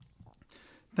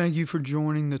Thank you for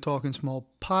joining the Talking Small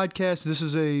podcast. This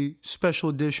is a special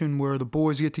edition where the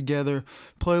boys get together,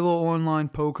 play a little online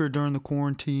poker during the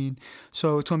quarantine.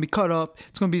 So it's going to be cut up.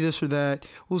 It's going to be this or that.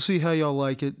 We'll see how y'all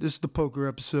like it. This is the poker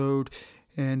episode.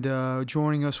 And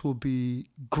joining us will be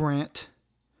Grant,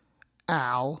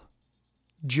 Al,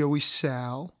 Joey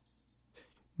Sal,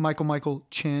 Michael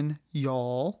Chin,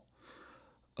 y'all.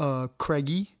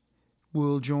 Craigie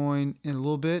will join in a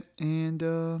little bit.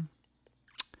 And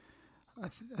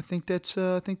I think that's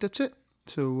it.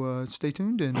 So stay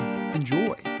tuned and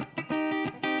enjoy.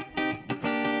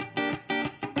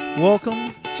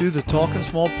 Welcome to the Talking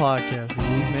Small podcast,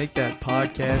 where we make that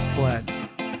podcast platinum.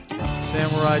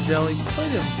 Samurai Deli, play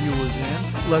them viewers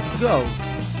in. Let's go.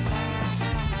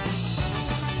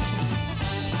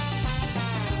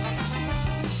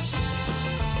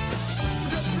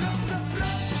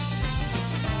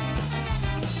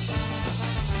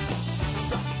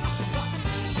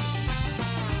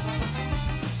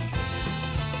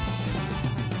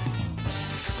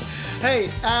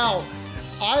 Hey, Al,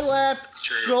 I laughed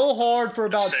so hard for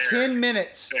about 10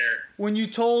 minutes when you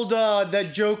told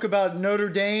that joke about Notre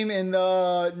Dame and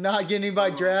not getting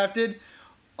anybody drafted.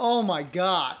 Oh my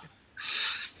God.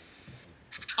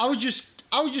 I was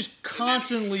just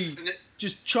constantly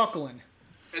just chuckling.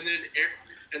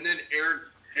 And then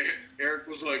Eric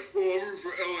was like, "Oh, I'm rooting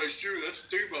for LSU. That's the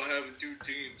thing about having two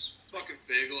teams. Fucking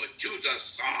fagel, like, choose a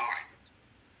side."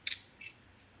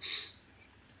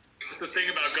 That's the thing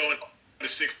about going to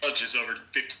 6 colleges over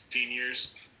 15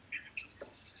 years.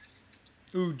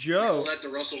 Ooh, Joe. Let the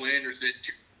Russell Anderson.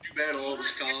 Too bad all of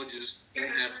his colleges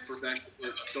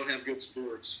don't have good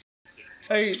sports.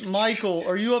 Hey, Michael,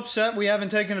 are you upset we haven't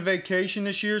taken a vacation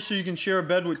this year so you can share a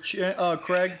bed with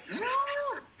Craig?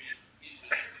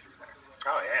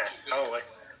 Oh, yeah. Totally.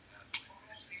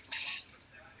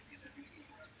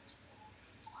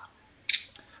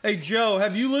 Hey, Joe,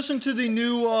 have you listened to the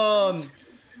new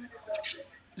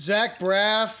Zach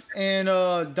Braff and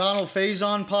Donald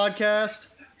Faison podcast?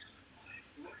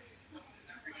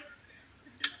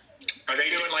 Are they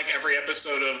doing like every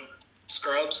episode of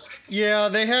Scrubs? Yeah,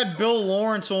 they had Bill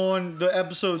Lawrence on the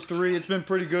episode 3. It's been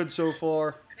pretty good so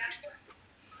far.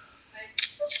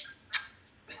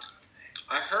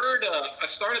 I heard, I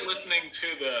started listening to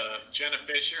the Jenna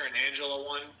Fisher and Angela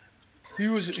one.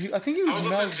 I think he was I was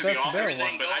Mel's listening to Best the Office Bear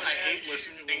one, but I hate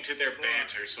listening to their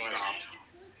banter, so I stopped.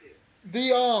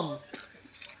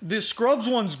 The Scrubs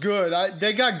one's good.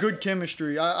 They got good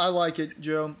chemistry. I like it,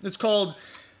 Joe. It's called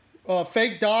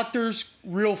Fake Doctors,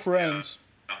 Real Friends.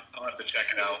 Yeah, I'll have to check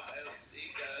it out.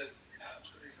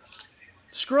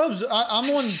 Scrubs,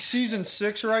 I'm on season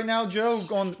 6 right now, Joe,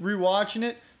 on rewatching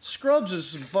it. Scrubs is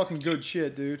some fucking good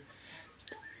shit, dude.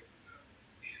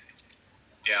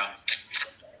 Yeah.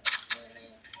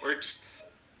 We're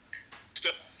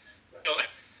still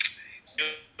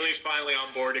Lily's finally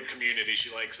on board in Community. She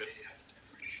likes it.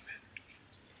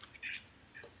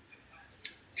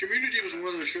 Community was one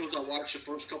of those shows I watched the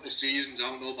first couple seasons. I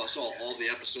don't know if I saw all the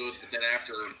episodes, but then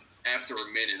after a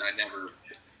minute,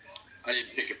 I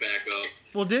didn't pick it back up.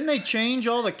 Well, didn't they change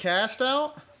all the cast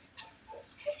out?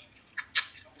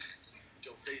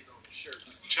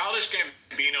 Childish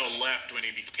Gambino left when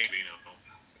he became Gambino.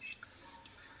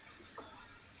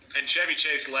 And Chevy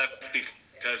Chase left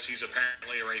because he's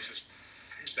apparently a racist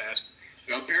ass.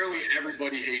 Apparently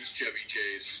everybody hates Chevy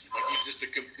Chase. Like, he's just a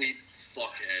complete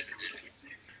fuckhead.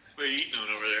 What are you eating on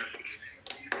over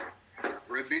there?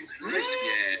 Red beans rice?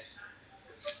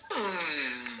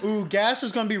 Yeah. Ooh, gas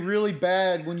is going to be really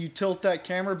bad when you tilt that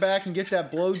camera back and get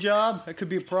that blowjob. That could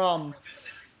be a problem.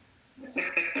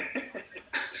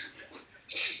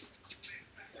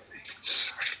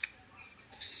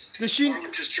 I'm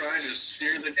just trying to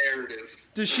steer the narrative.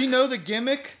 Does she know the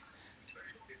gimmick?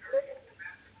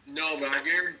 No, but I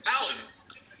guarantee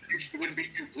she wouldn't be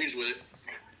too pleased with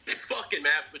it. Fucking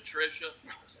Matt Patricia.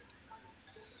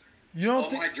 You don't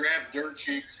On my draft dirt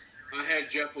sheets, I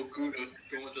had Jeff Okuda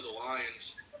going to the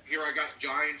Lions. Here I got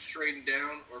Giants trading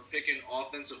down or picking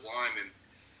offensive linemen.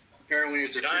 Apparently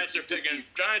it's a Giants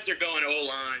are going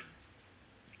O-line.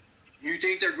 You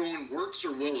think they're going Wirtz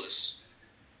or Willis?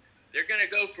 They're going to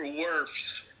go for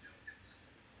Wirfs.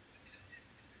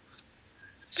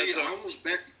 See, I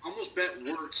almost bet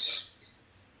Wirtz.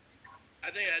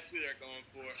 I think that's who they're going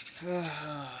for.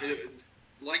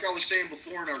 Like I was saying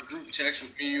before in our group text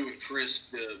with me, you, and Chris,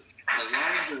 the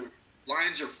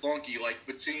lines are funky. Like,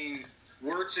 between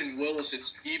Wirtz and Willis,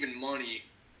 it's even money.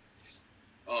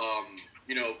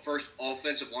 First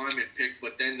offensive lineman pick,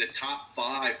 but then the top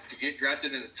 5 to get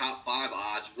drafted in the top 5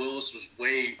 odds, Willis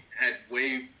had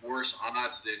way worse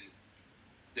odds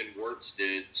than Wirtz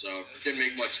did, so it didn't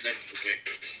make much sense to me.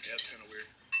 Yeah, that's kind of weird.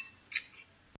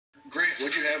 Grant,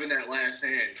 what'd you have in that last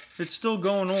hand? It's still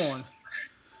going on.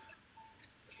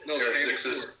 No, Pair the of hand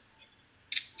sixes. before.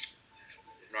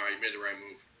 All right, you made the right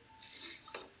move.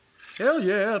 Hell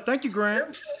yeah. Thank you,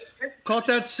 Grant. Caught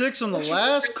that 6 on the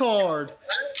last card.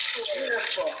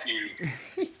 Fuck you.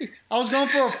 I was going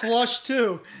for a flush,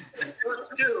 too.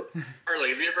 Harley,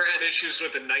 have you ever had issues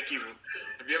with the Nike?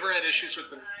 Have you ever had issues with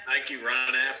the Nike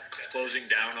Run app closing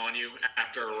down on you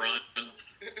after a run?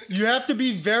 You have to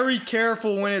be very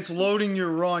careful when it's loading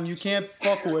your run. You can't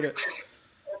fuck with it.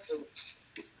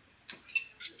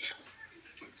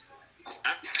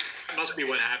 That must be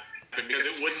what happened because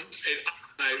it wouldn't.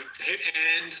 I hit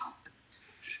end,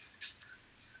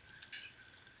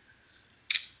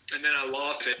 and then I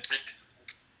lost it.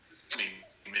 I mean,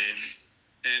 man,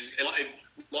 and it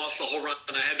lost the whole run,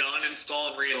 and I had to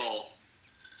uninstall and reinstall,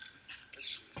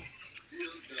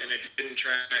 and it didn't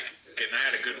track it. And I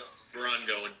had a good run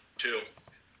going too.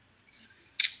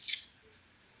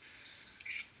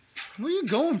 What are you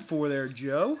going for there,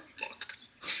 Joe?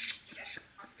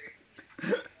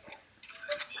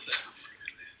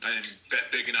 I didn't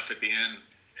bet big enough at the end.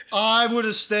 I would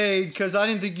have stayed because I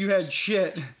didn't think you had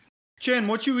shit. Chen,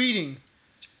 what you eating?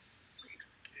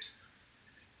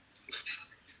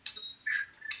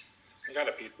 I got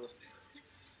a pizza.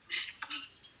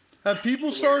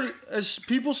 Has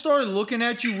people started looking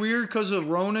at you weird because of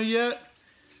Rona yet?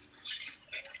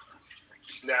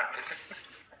 No.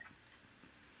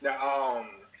 No,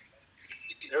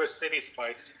 it was City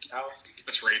Slice out.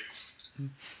 That's right.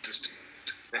 Just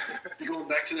You going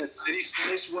back to that City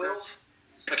Slice well?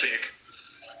 a kick.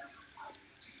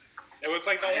 It was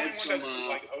like the I only had one some, that's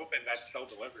like open that still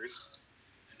delivers.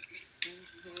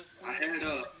 I had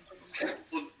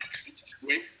well,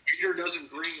 Peter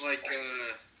doesn't bring like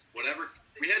whatever.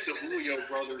 We had the Julio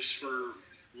brothers for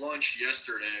lunch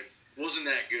yesterday. Wasn't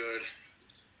that good?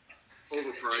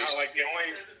 Overpriced. No, like the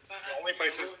only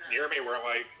places near me were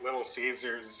like Little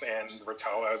Caesars and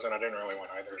Rotolo's, and I didn't really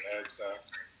want either of those. So.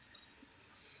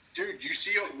 Dude, you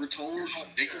see Rotolo's on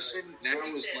Nicholson? Now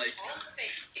is like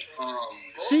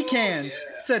Sea cans.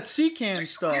 It's that sea can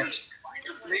stuff.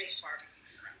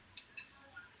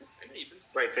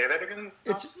 Wait, say that again?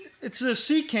 It's the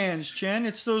sea cans, Chen.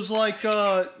 It's those like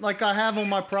I have on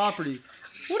my property.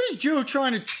 What is Joe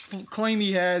trying to claim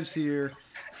he has here?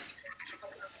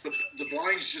 The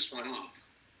blinds just went up.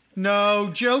 No,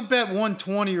 Joe bet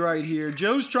 120 right here.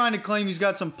 Joe's trying to claim he's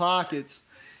got some pockets.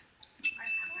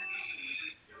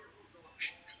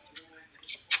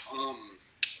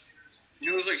 You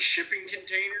know those like shipping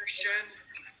containers, Jen?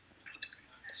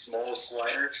 Small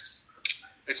sliders.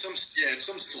 It's some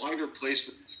slider place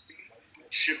with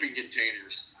shipping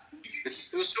containers. It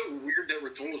was so weird that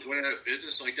Rotolo's went out of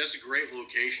business. Like that's a great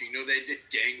location. You know they did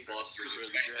gangbusters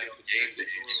with game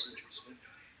days.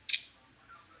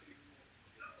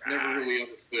 Never really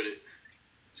understood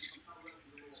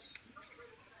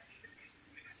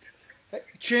it.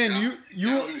 Chen, Now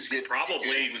you who's getting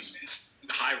Probably was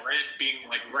high rent being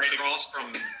like right across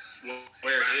from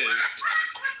where it is.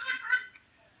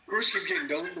 Brewski's getting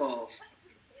domed off.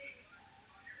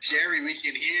 Jerry, we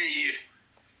can hear you.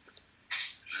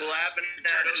 What happened to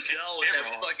that Odell with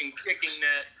that fucking kicking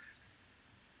net?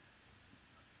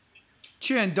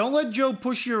 Chen, don't let Joe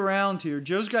push you around here.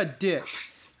 Joe's got dick.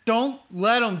 Don't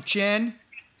let him, Chen.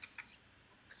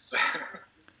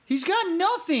 He's got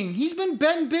nothing. He's been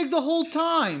betting big the whole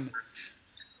time.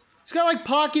 He's got like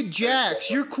pocket jacks.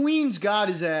 Your queen's got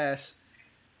his ass.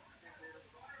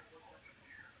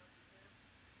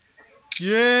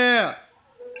 Yeah.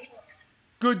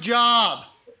 Good job.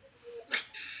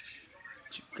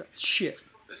 Shit.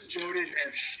 Joe didn't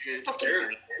have shit.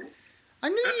 I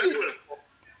knew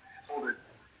you.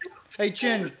 Hey,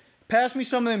 Chin, pass me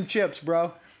some of them chips,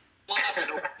 bro.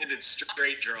 Open-ended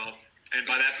straight draw, and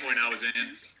by that point I was in.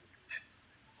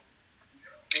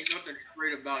 Ain't nothing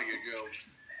great about you, Joe.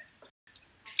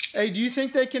 Hey, do you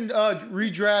think they can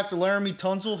redraft Laramie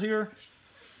Tunsil here?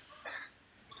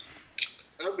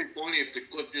 That would be funny if the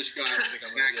clip just got back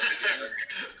together.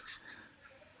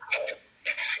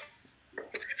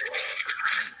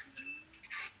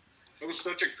 It was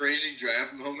such a crazy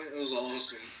draft moment. It was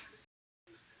awesome.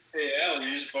 Hey, Al,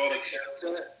 you just bought a chess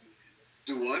set?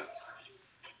 Do what?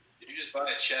 Did you just buy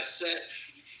a chess set?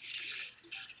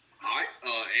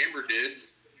 Amber did.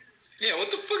 Yeah,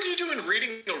 what the fuck are you doing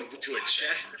reading to a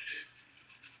chest?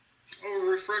 Oh,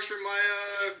 refresher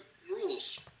my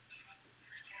rules.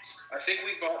 I think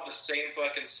we bought the same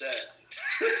fucking set.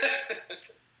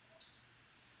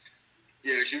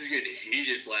 Yeah, she was getting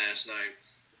heated last night.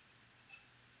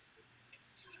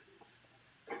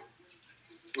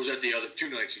 Or was that the other 2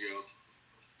 nights ago?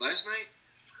 Last night?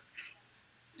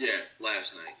 Yeah,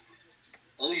 last night.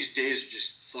 All these days are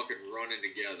just fucking running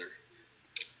together.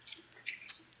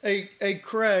 Hey,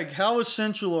 Craig, how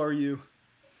essential are you?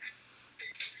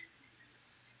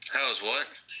 How's what?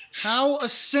 How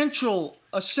essential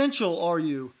are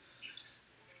you?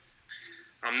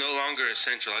 I'm no longer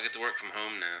essential. I get to work from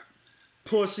home now.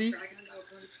 Pussy.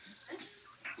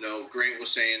 No, Grant was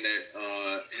saying that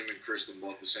him and Kristen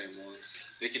bought the same one.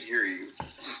 They can hear you.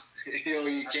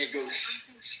 You can't go.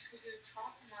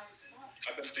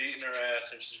 I've been beating her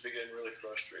ass and she's been getting really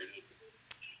frustrated.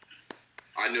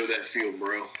 I know that feel,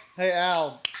 bro. Hey,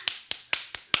 Al.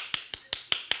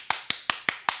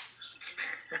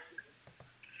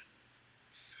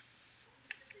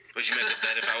 Would you make a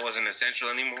bet if I wasn't essential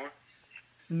anymore?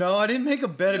 No, I didn't make a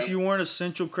bet if you weren't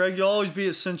essential, Craig. You'll always be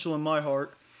essential in my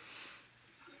heart.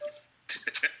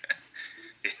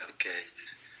 Yeah, okay.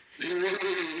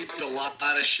 There's a lot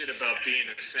of shit about being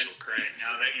essential, Craig.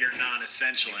 Now that you're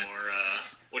non-essential anymore,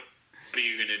 what are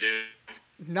you gonna do?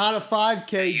 Not a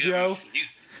 5K, Joe.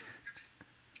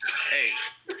 Hey,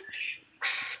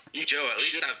 Joe, at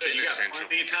least I've been You got essential.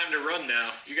 plenty of time to run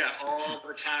now. You got all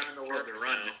the time in the world to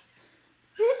run.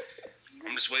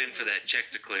 I'm just waiting for that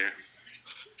check to clear.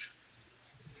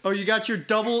 Oh, you got your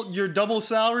double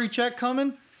salary check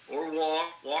coming? Or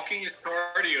walking is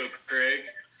cardio, Craig.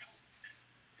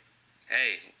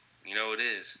 Hey, you know it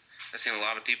is. I've seen a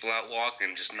lot of people out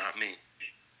walking, just not me.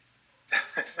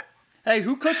 Hey,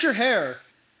 who cut your hair?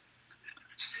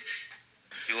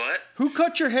 You what? Who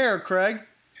cut your hair, Craig?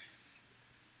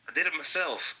 I did it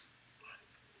myself.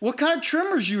 What kind of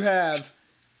trimmers you have?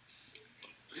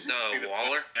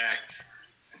 Waller. Back.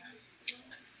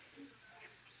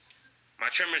 My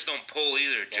trimmers don't pull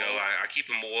either, Joe. I keep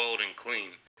them oiled and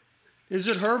clean. Is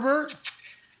it Herbert?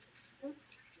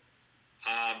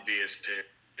 Obvious pick.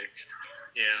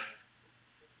 Yeah.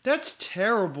 That's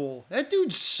terrible. That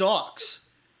dude sucks.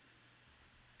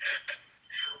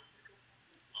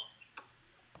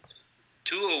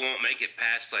 Tua won't make it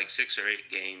past like 6 or 8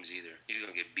 games either. He's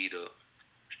gonna get beat up.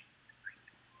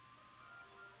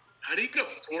 How do you get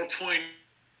a 4.01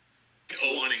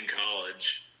 in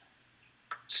college?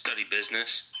 Study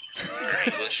business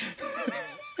or English,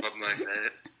 something like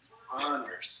that.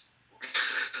 Honors.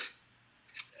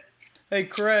 Hey,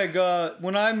 Craig,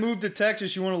 when I move to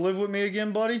Texas, you want to live with me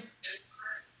again, buddy?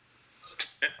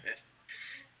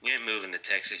 You ain't moving to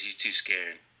Texas. You too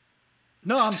scared.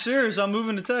 No, I'm serious. I'm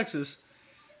moving to Texas.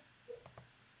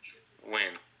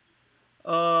 When?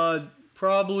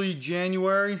 Probably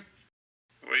January.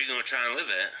 Where are you gonna try and live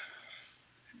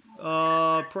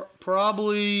at?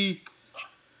 Probably.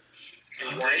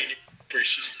 Where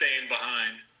she's staying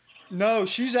behind. No,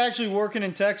 she's actually working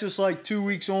in Texas like 2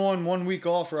 weeks on, 1 week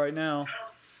off right now.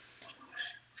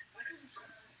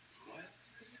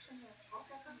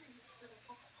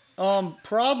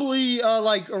 Probably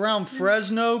like around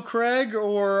Fresno, Craig,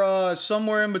 or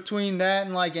somewhere in between that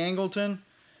and like Angleton.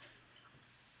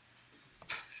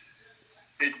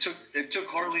 It took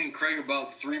Harley and Craig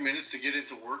about 3 minutes to get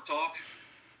into work talk.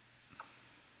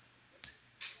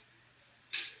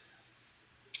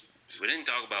 We didn't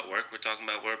talk about work. We're talking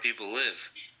about where people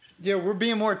live. Yeah, we're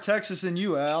being more Texas than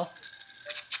you, Al.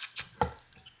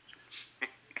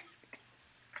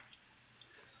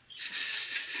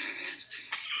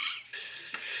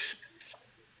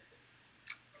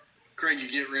 Craig, you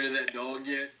get rid of that dog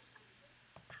yet?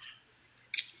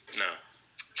 No.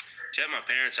 She's at my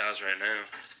parents' house right now.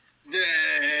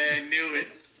 Knew it.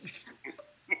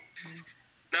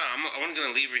 No, I'm going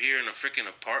to leave her here in a freaking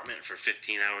apartment for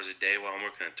 15 hours a day while I'm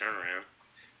working a turnaround.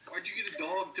 Why'd you get a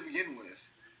dog to begin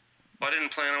with? Well, I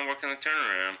didn't plan on working a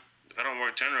turnaround. If I don't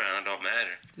work turnaround, it don't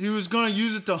matter. He was going to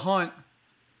use it to hunt.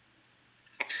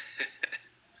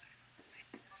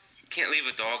 You can't leave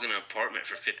a dog in an apartment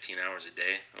for 15 hours a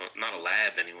day. Well, not a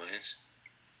lab, anyways.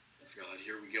 God,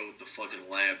 here we go with the fucking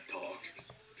lab talk.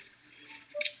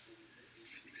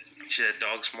 Shit, that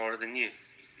dog's smarter than you.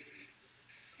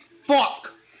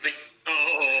 Fuck!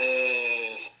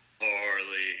 Oh,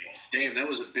 Harley. Damn, that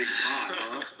was a big pot,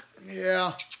 huh?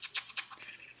 Yeah.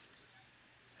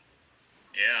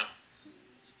 Yeah.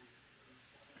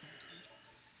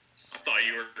 I thought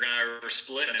you were going to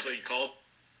split. That's what you called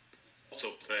so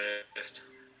fast.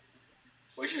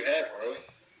 What'd you have, Harley?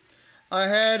 I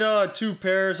had 2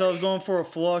 pairs. I was going for a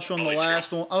flush on the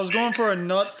last one. I was going for a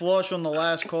nut flush on the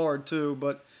last card, too,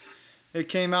 but it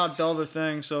came out the other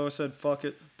thing, so I said, fuck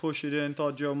it. Push it in.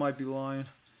 Thought Joe might be lying.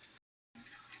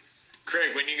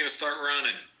 Craig, when are you going to start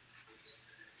running?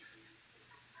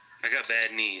 I got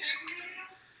bad knees.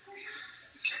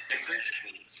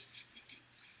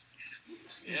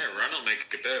 Yeah, run will make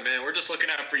it better, man. We're just looking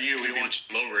out for you. We want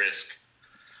you low risk.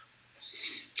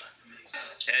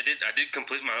 Yeah, I did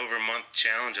complete my over a month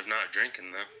challenge of not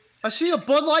drinking though. I see a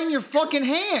Bud Light in your fucking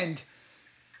hand.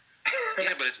 Yeah,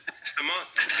 but it's past a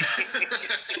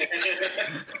month.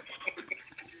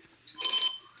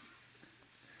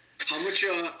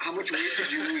 How much weight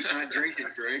did you lose not drinking,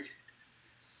 Greg?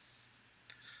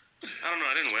 I don't know.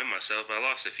 I didn't weigh myself, but I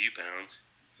lost a few pounds.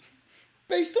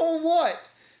 Based on what?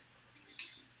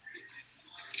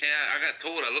 Yeah, I got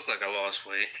told I looked like I lost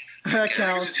weight. That His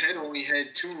counts. head only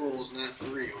had 2 rolls, not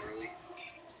 3, Harley.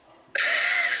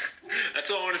 That's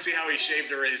why I want to see how he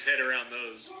shaved his head around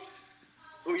those.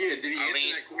 Oh yeah, did he answer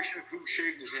mean- that question of who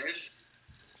shaved his head?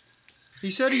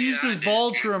 He said he used Yeah, I his did.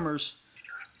 ball trimmers.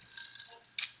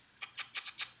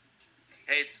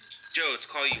 Hey, Joe, it's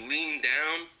called you lean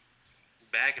down,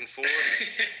 back and forth,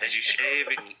 as you shave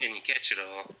and you catch it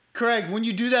all. Craig, when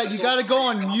you do that, you That's gotta all go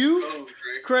on pretty mute. common code,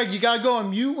 Greg. Craig, you gotta go on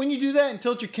mute when you do that and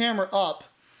tilt your camera up.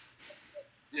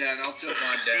 Yeah, and I'll tilt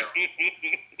mine down.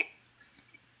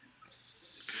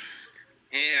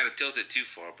 You ain't gotta tilt it too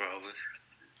far, probably.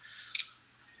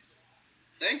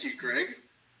 Thank you, Craig.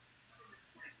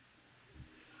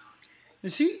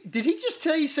 Did he just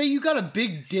say you got a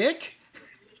big dick?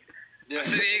 Yeah. I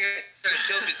said you ain't gotta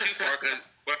tilt it too far, because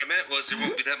what I meant was there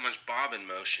won't be that much bobbing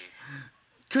motion.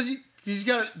 Cause he's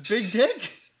got a big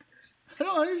dick? I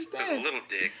don't There's a understand. little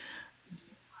dick.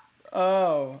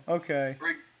 Oh, okay.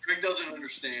 Greg doesn't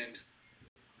understand.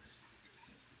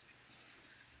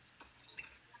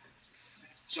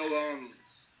 So,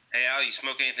 Hey, Al, you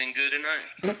smoke anything good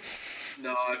tonight?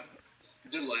 no, I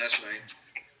did last night.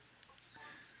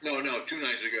 No, 2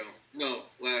 nights ago. No,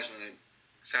 last night.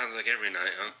 Sounds like every night,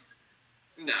 huh?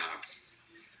 Nah.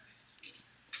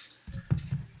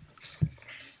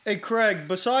 Hey, Craig,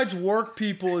 besides work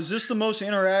people, is this the most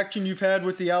interaction you've had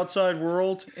with the outside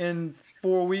world in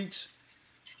 4 weeks?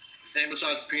 And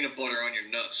besides peanut butter on your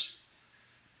nuts.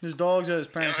 His dog's at his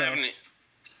I parents' don't have house.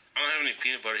 any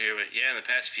peanut butter here, but yeah, in the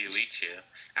past few weeks, yeah.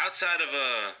 Outside of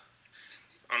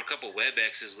on a couple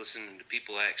WebExes listening to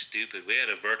people act stupid, we had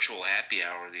a virtual happy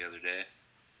hour the other day.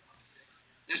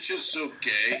 It's just so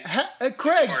gay.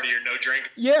 Craig, Part of your no drink.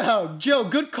 yeah, Joe,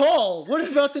 good call. What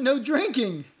about the no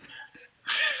drinking?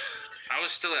 I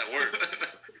was still at work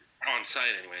on site,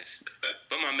 anyways.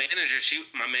 But my manager,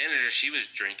 she was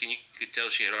drinking. You could tell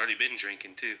she had already been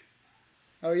drinking too.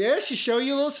 Oh yeah, she show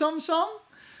you a little something, something?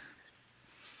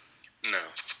 No,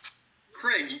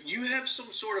 Craig, you have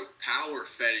some sort of power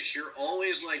fetish. You're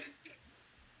always like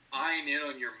eyeing in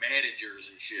on your managers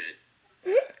and shit.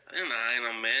 I didn't know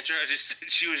I'm a manager. I just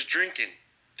said she was drinking.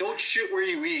 Don't shit where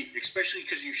you eat, especially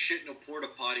because you shit in a porta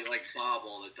potty like Bob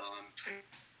all the time.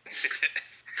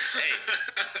 Hey,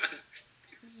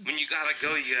 when you gotta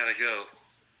go, you gotta go.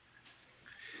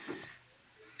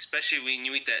 Especially when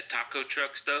you eat that taco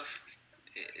truck stuff.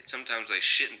 It's sometimes like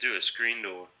shitting through a screen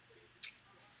door.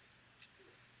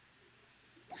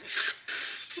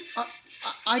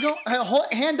 I don't.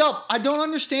 Hand up. I don't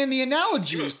understand the You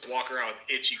analogy. just walk around with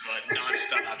itchy butt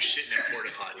nonstop shitting in porta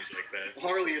potties like that.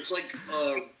 Harley, it's like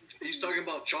he's talking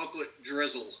about chocolate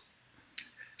drizzle.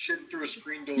 Shitting through a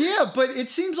screen door. Yeah, but it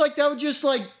seems like that would just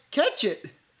like catch it.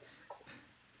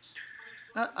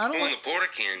 I don't. Well, in Like, the porta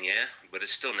can, yeah, but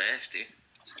it's still nasty.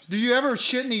 do you ever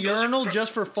shit in the urinal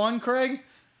just for fun, Craig?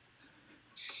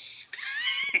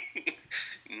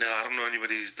 No, I don't know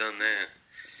anybody who's done that.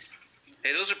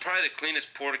 Hey, those are probably the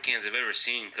cleanest porta cans I've ever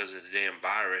seen because of the damn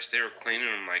virus. They were cleaning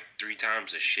them like 3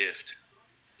 times a shift.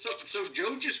 So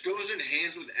Joe just goes in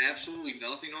hands with absolutely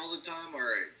nothing all the time?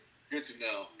 Alright. Good to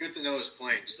know. Good to know his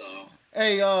playing style.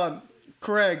 Hey,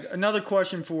 Craig, another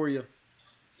question for you.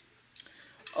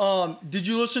 Did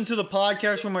you listen to the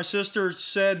podcast where my sister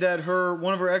said that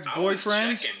one of her I was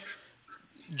ex-boyfriends checking.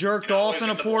 jerked Yeah, I off was in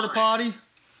a in the porta blind. potty?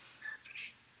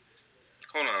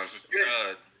 Hold on.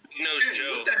 You know Dude, Joe.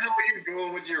 what the hell are you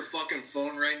doing with your fucking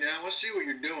phone right now? Let's see what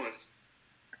you're doing.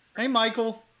 Hey,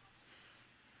 Michael.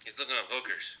 He's looking up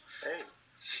hookers.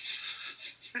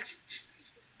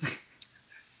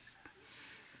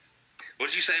 What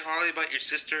did you say, Harley, about your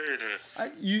sister and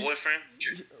her boyfriend?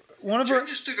 One of Joe her.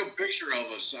 just took a picture of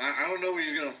us. I don't know what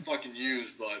he's gonna fucking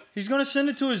use, but He's gonna send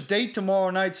it to his date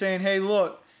tomorrow night, saying, "Hey,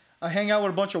 look, I hang out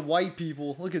with a bunch of white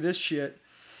people. Look at this shit."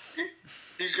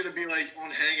 he's gonna be like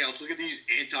on Hangouts. Look at these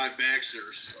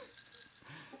anti-vaxxers.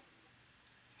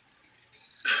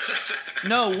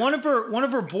 No, one of her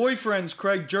boyfriends,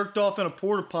 Craig, jerked off in a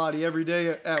porta potty every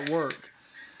day at work.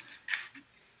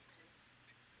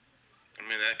 I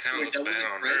mean, that kind Wait, of looks that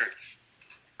bad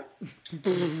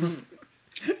wasn't on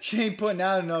her. She ain't putting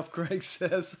out enough, Craig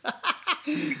says.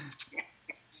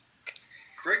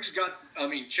 Chen's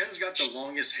got the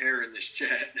longest hair in this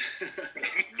chat.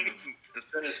 I'm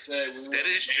gonna say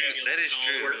That is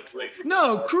true.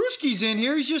 No, Kruski's in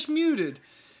here. He's just muted.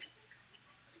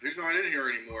 He's not in here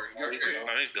anymore. Oh,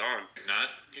 he's gone. Not.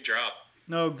 He dropped.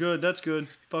 No, good. That's good.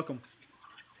 Fuck him.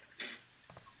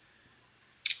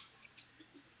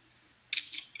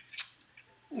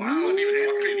 Wow, I didn't even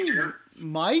have Baby Derek.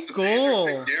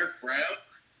 Michael. Derek Brown.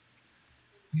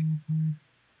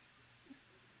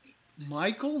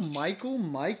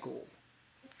 Michael.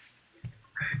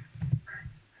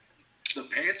 The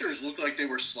Panthers look like they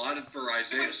were slotted for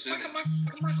Isaiah Simmons.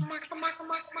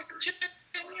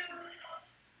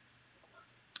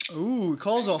 Ooh, he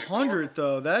calls 100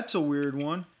 though. That's a weird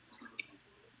one.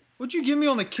 What'd you give me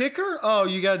on the kicker? Oh,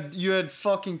 you had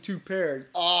fucking 2 pairs.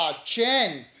 Ah,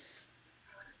 Chen.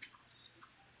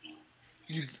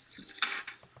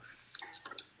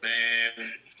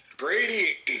 Man,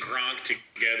 Brady and Gronk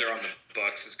together on the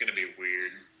Bucks is gonna be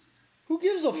weird. Who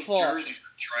gives a Those fuck? jerseys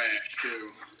are trash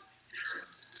too.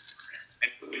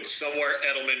 And somewhere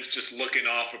Edelman's just looking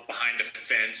off of behind a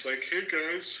fence, like, "Hey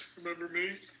guys, remember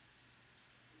me?"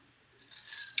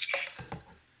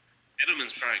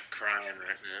 Edelman's probably crying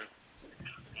right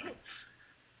now.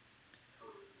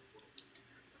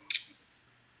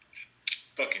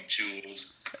 Fucking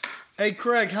Jules. Hey,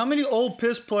 Craig, how many old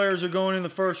piss players are going in the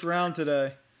first round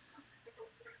today?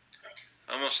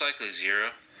 Almost likely 0.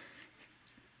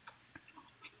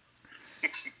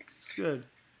 It's good.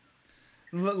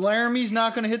 Laramie's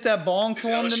not going to hit that bong for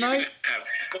him Is LSU tonight?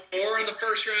 gonna have 4 in the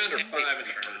first round or 5 in the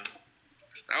round?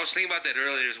 I was thinking about that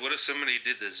earlier. What if somebody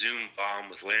did the Zoom bomb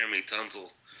with Laramie Tunsil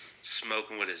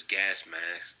smoking with his gas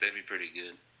mask? That'd be pretty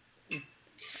good.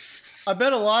 I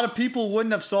bet a lot of people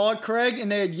wouldn't have saw it, Craig,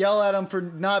 and they'd yell at him for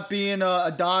not being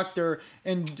a doctor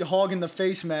and hogging the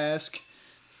face mask.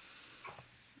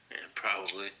 Yeah,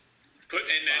 probably. Put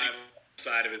in that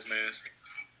side of his mask.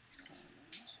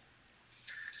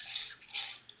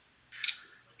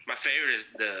 My favorite is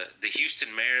the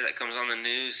Houston mayor that comes on the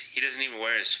news. He doesn't even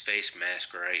wear his face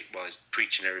mask right while he's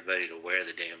preaching everybody to wear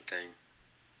the damn thing.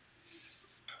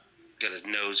 Got his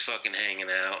nose fucking hanging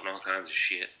out and all kinds of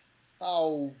shit.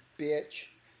 Oh, bitch.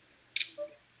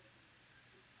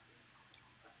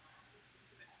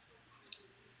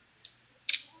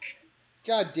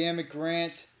 God damn it,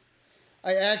 Grant.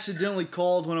 I accidentally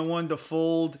called when I wanted to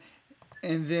fold,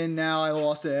 and then now I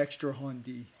lost an extra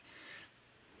hundy.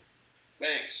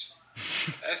 Thanks.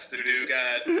 That's the dude who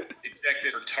got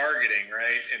ejected for targeting,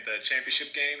 right, at the championship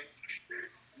game?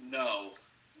 No.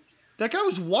 That guy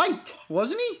was white,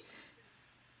 wasn't he?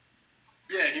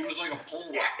 Yeah, he was like a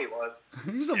pole. He was.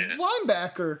 He was a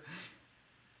linebacker.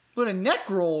 But a neck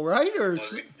roll, right? Or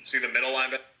See the middle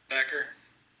linebacker?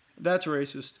 that's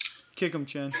racist. Kick him,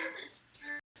 Chen.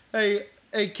 Hey,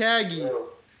 Caggy.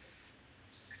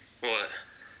 What?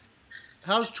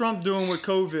 How's Trump doing with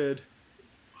COVID?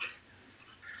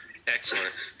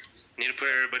 Excellent. Need to put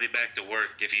everybody back to work.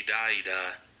 If you die, you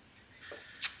die.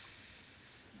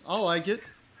 I like it.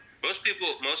 Most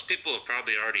people have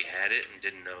probably already had it and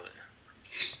didn't know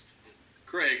it.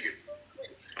 Craig,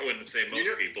 I wouldn't say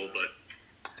most people, but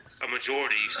A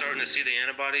majority. You starting to see the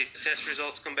antibody test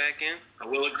results come back in? I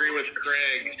will agree with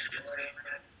Craig.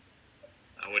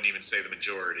 I wouldn't even say the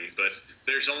majority, but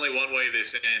there's only one way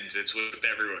this ends. It's with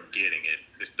everyone getting it.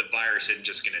 The virus isn't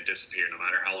just going to disappear no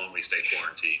matter how long we stay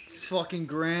quarantined. Fucking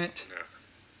Grant. No.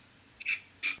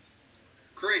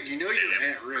 Craig, you know you're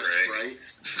at risk, Craig.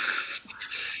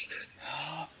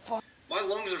 right? My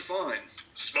lungs are fine.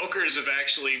 Smokers have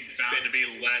actually found to be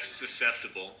less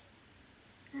susceptible.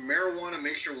 Marijuana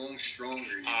makes your lungs stronger.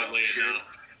 You Oddly dumb shit.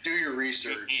 enough. Do your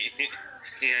research.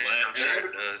 Yeah, I'm sure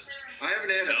it does. I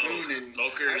haven't had a No, hoon in.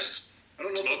 smokers I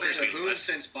don't know if I've smokers had a need hoon less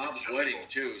since Bob's wedding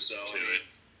too. So to I mean,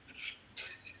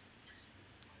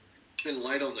 it. been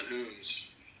light on the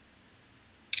hoons.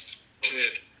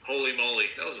 Shit. Holy moly.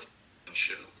 That was a fun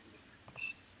show.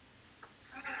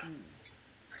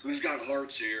 Who's got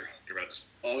hearts here? You're about to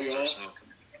All y'all. start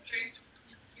smoking.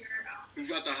 Who's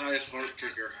got the highest heart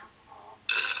kicker?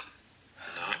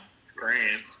 Not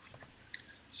Grant.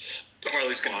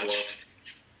 Harley's going to bluff.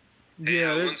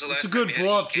 Yeah, when's the it's last a time good you had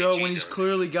bluff, Joe, EKG when he's done?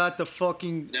 clearly got the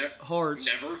fucking hearts.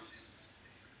 Never.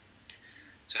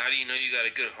 So how do you know you got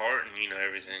a good heart and you know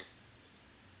everything?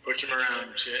 Push him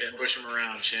around, Chin. Push him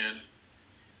around, Chin.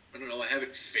 I don't know. I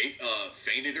haven't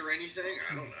fainted or anything.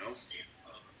 I don't know.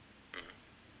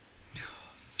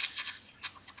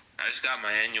 I just got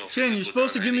my annual. Shane, you're physical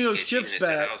supposed to done. give me I those didn't chips get it,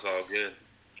 back. That was all good.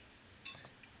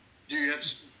 Do you have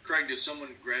Craig? Did someone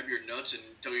grab your nuts and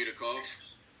tell you to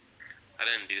cough? I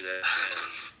didn't do that.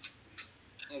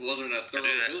 Well, wasn't a thorough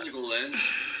that. physical then?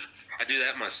 I do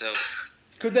that myself.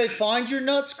 Could they find your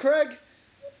nuts, Craig?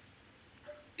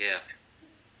 Yeah.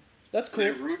 That's cool.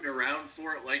 They're rooting around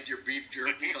for it like your beef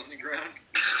jerky on the ground.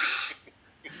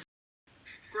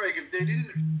 Greg, if they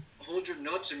didn't hold your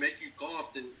nuts and make you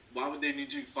cough, then why would they need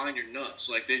to find your nuts?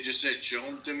 Like, they just said, show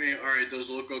them to me. All right, those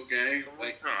look okay.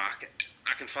 Like, No,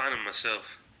 I can find them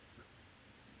myself.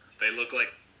 They look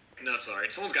like nuts, all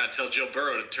right. Someone's got to tell Joe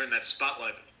Burrow to turn that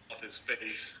spotlight off his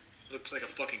face. Looks like a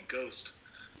fucking ghost.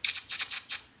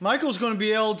 Michael's going to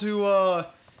be able to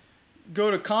go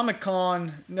to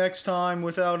Comic-Con next time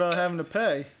without having to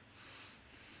pay.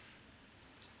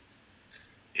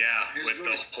 Yeah, He's with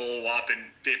gonna- the whole whopping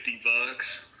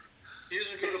 $50. he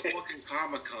doesn't go to fucking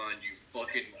Comic-Con, you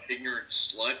fucking ignorant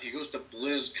slut. He goes to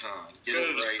BlizzCon. Get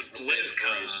it Goes right. to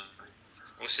BlizzCon.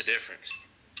 What's the difference?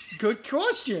 Good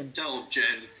question. Tell him, Jen.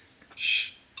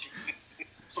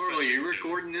 Harley, are you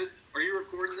recording this? Are you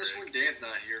recording this one? Dan's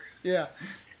not here. Yeah.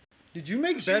 Did you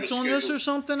make She bets was on this scheduled- or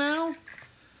something, Al?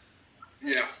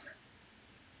 Yeah.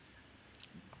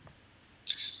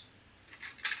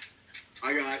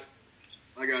 I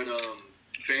got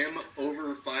Bama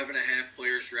over 5.5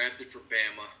 players drafted for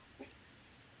Bama.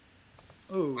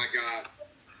 Ooh. I got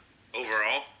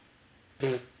Overall?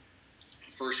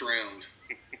 first round.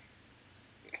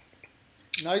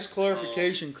 Nice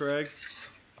clarification, Craig.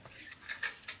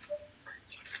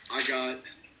 I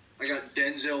got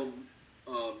Denzel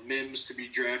Mims to be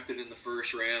drafted in the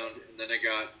first round, and then I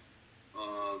got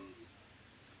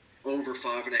over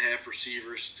 5.5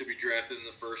 receivers to be drafted in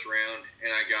the first round,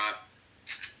 and I got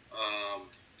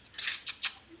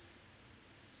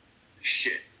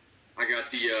I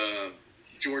got the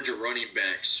Georgia running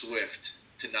back Swift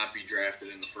to not be drafted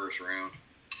in the first round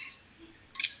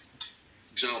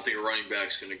because I don't think a running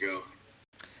back's going to go.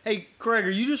 Hey, Craig, are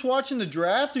you just watching the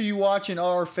draft or are you watching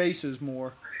our faces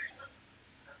more?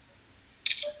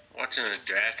 Watching the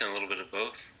draft and a little bit of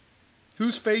both.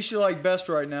 Whose face you like best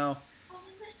right now? Oh,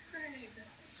 Miss Craig.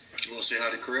 You want to say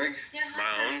hi to Craig? Yeah,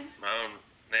 My own.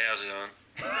 Hey, how's it going?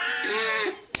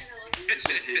 Hey,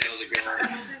 how's it going?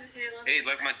 Hey, you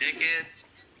like my dickhead?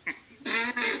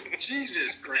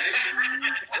 Jesus, Craig.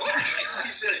 What?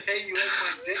 He said, hey, you like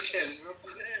my dickhead, and rubbed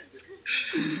his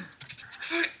hand.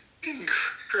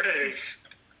 Craig.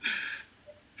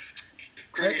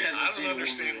 Craig Hey, hasn't I seen don't a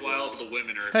understand movie why in a all while. the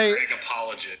women are Hey. Craig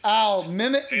apologists. Al,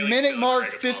 minute Haley's still mark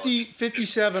Craig 50, apologist.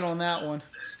 57 on that one.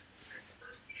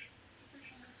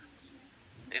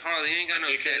 Hey, Harley, you ain't got no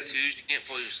Dickhead. tattoos. You can't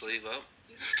pull your sleeve up.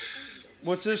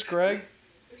 What's this, Craig?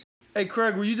 Hey,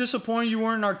 Craig, were you disappointed you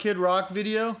weren't in our Kid Rock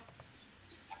video?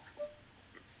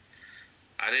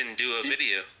 I didn't do a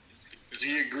video.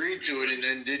 He agreed to it and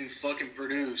then didn't fucking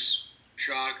produce.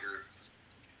 Shocker.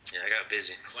 Yeah, I got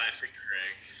busy. Classic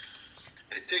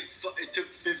Craig. It took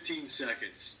 15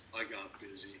 seconds. I got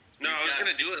busy. No, I was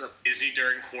gonna do it. Is he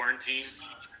during quarantine?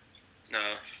 No,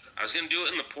 I was gonna do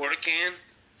it in the porta can,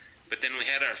 but then we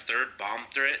had our third bomb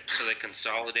threat, so they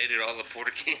consolidated all the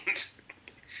porta cans.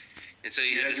 And so you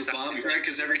You had had to your stop. bomb threat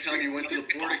because every time you went to the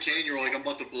porta can, you were like, I'm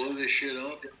about to blow this shit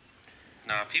up.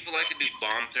 Nah, people like to do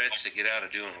bomb threats to get out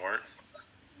of doing work.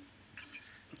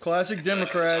 Classic So they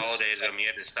Democrats. consolidated them. You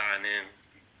had to sign in.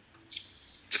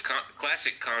 It's a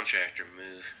classic contractor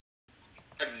move.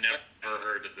 I've never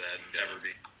heard of that. Never be.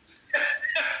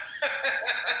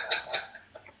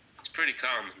 It's pretty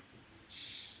common.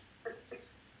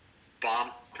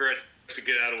 Bomb threats to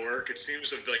get out of work. It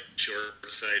seems like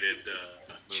short-sighted. Move.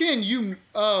 Chin, you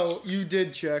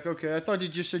did check. Okay, I thought you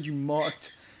just said you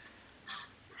mucked.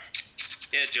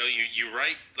 Yeah, Joe, you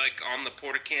write like on the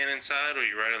porta can inside, or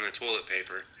you write on the toilet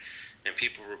paper, and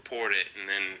people report it, and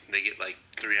then they get like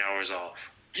 3 hours off.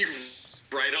 You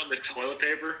write on the toilet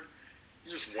paper.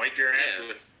 You just wipe your ass Yeah.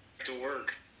 with to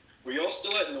work. Were y'all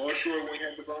still at North Shore when we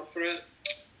had the bomb threat?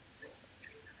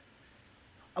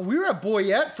 We were at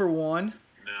Boyette for one.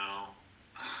 No.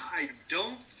 I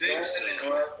don't think so.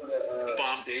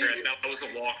 Bomb threat. That was a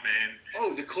Walkman.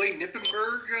 Oh, the Clay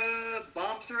Nippenberg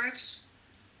bomb threats?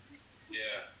 Yeah.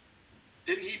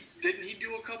 Didn't he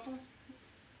do a couple?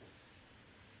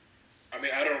 I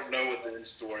mean, I don't know what the end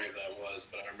story of that was,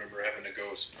 but I remember having to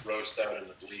go roast out in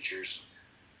the bleachers.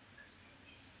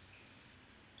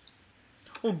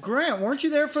 Well, Grant, weren't you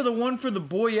there for the one for the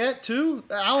Boyette too?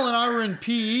 Al and I were in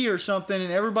PE or something,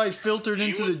 and everybody filtered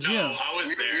into the gym. No, I was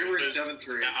We- there. we were in This- 7th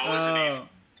grade. I was in Oh.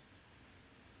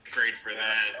 8th grade for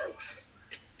that.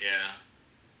 Yeah.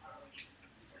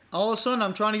 All of a sudden,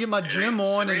 I'm trying to get my gym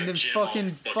on, and then Gym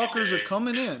fucking all fuckers fucking are day.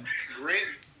 coming in.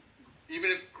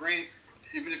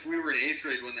 Even if we were in 8th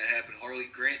grade when that happened, Harley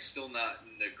Grant's still not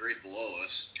in the grade below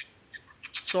us.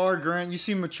 Sorry, Grant, you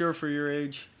seem mature for your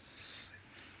age.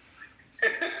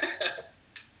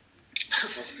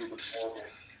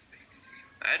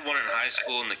 I had one in high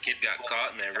school, and the kid got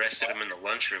caught, and they arrested him in the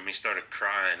lunchroom. He started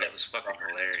crying. It was fucking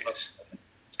hilarious.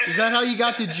 Is that how you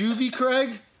got to juvie,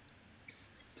 Craig?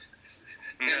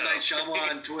 No. M. Night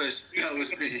Shyamalan twist. That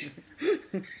was me.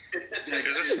 That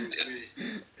was me.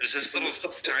 There's this little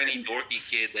tiny dorky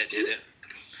kid that did it,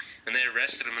 and they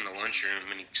arrested him in the lunchroom,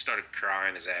 and he started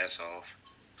crying his ass off.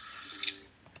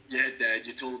 Yeah, Dad,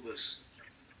 you told us.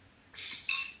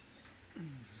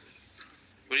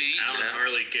 What are you eating Alan now?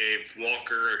 Harley gave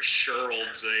Walker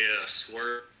Sherrills a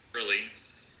swirly.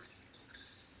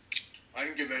 I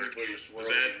didn't give anybody a swirl. Was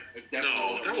that?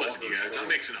 No, that wasn't you guys. I'm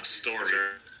mixing up stories.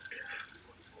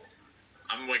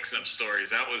 I'm mixing up stories.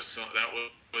 That was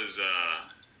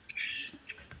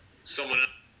someone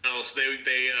else. They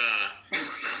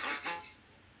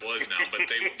was now, but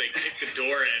they kicked the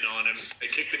door in on him. They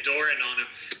kicked the door in on him,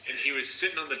 and he was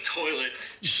sitting on the toilet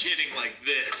shitting like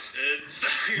this. And so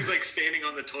he was like standing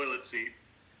on the toilet seat.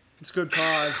 It's good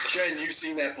pod. Jen, you've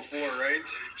seen that before, right?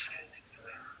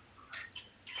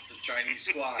 The Chinese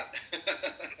squat.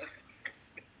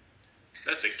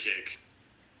 That's a kick.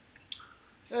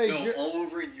 Hey, No, Jo- all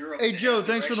over in Europe. Hey, they Joe, have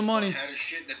thanks for the directions on money. How to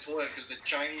shit in the toilet because the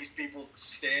Chinese people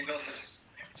stand on the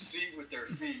seat with their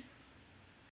feet.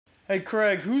 hey,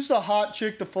 Craig, who's the hot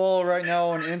chick to follow right now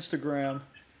on Instagram?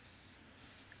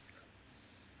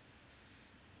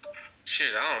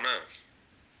 Shit, I don't know.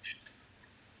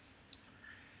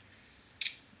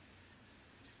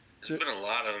 There's been a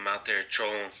lot of them out there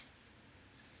trolling.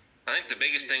 I think the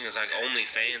biggest thing is like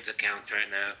OnlyFans accounts right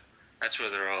now. That's where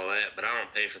they're all at, but I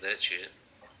don't pay for that shit.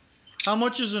 How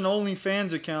much is an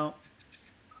OnlyFans account?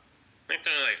 I think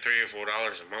they're like $3 or $4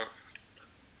 a month.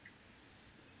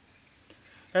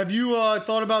 Have you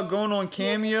thought about going on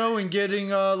Cameo and getting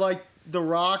like The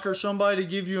Rock or somebody to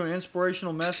give you an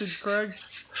inspirational message, Craig?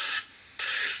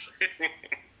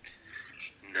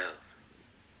 No.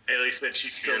 Haley said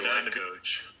she's still down to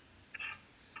coach.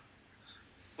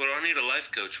 What do I need a life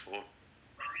coach for?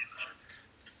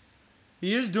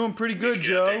 He is doing pretty good,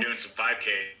 Get out there Joe. doing some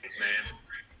 5Ks, man.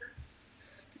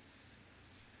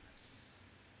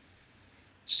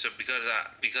 So because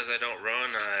I don't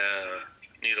run, I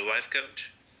need a life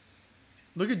coach.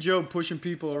 Look at Joe pushing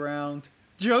people around.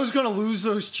 Joe's gonna lose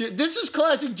those chips. This is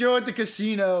classic Joe at the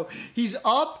casino. He's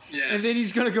up, Yes. and then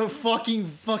he's gonna go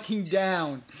fucking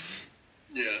down.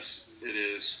 Yes, it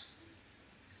is.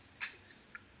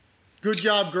 Good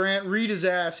job, Grant. Read his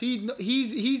ass.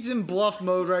 He's in bluff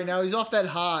mode right now. He's off that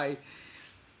high.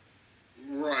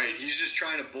 Right. He's just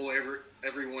trying to bull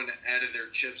everyone out of their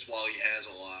chips while he has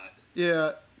a lot.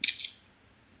 Yeah.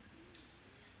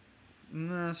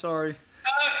 Nah, sorry.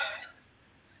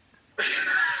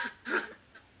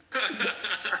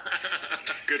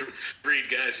 Good read,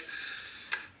 guys.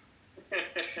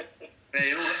 Hey,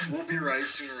 you know what? We'll be right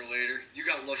sooner or later. You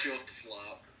got lucky off the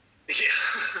flop.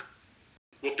 Yeah.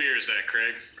 What beer is that,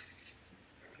 Craig?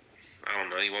 I don't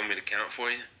know. You want me to count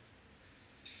for you?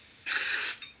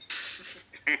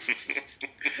 Need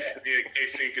a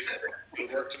KC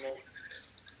to work tomorrow?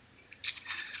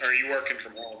 Or are you working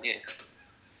from home? Yeah.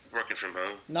 Working from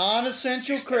home.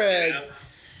 Non-essential Craig. Yeah.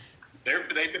 They've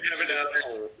been having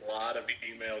a lot of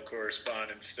email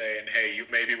correspondence saying, hey, you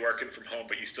may be working from home,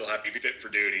 but you still have to be fit for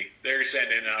duty. They're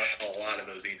sending out a lot of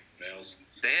those emails.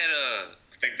 They had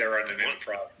I think they're running into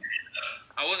problems.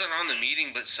 I wasn't on the meeting,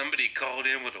 but somebody called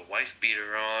in with a wife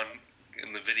beater on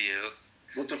in the video.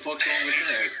 What the fuck's wrong with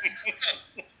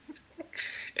that?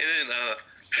 And then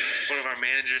one of our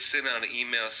managers sent out an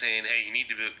email saying, "Hey, you need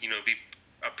to be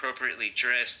appropriately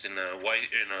dressed in a white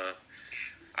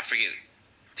I forget,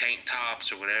 tank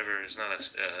tops or whatever. It's not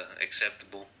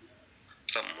acceptable,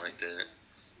 something like that."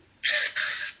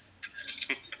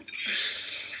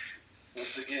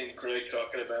 Once again, Craig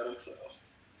talking about himself.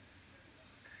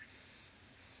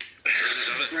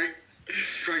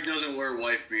 Craig doesn't wear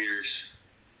wife beaters.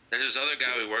 There's this other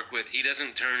guy we work with. He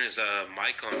doesn't turn his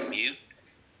mic on mute,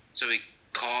 so he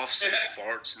coughs and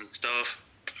farts and stuff.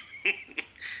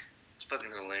 It's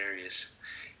fucking hilarious.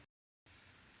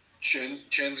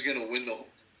 Chen's gonna win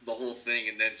the whole thing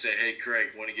and then say, "Hey, Craig,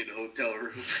 want to get a hotel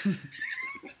room?"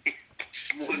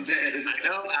 One day. I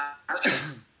know.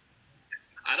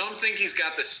 I don't think he's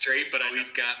got the straight, but he's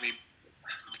got me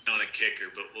on a kicker.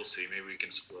 But we'll see. Maybe we can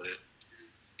split it.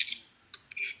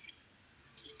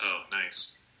 Oh,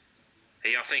 nice.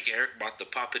 Hey, y'all think Eric bought the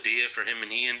papadilla for him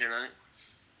and Ian tonight?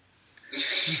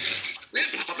 We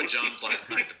had Papa John's last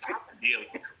night. The papadilla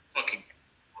was fucking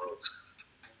gross.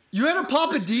 You had a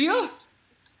papadilla?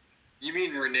 You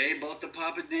mean Renee bought the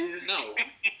papadilla? No.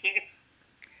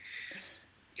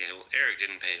 Yeah, well, Eric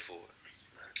didn't pay for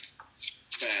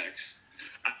it. Facts.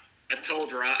 I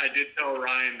did tell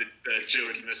Ryan the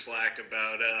joke in the Slack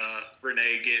about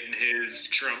Renee getting his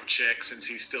Trump check since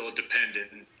he's still a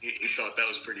dependent. And he thought that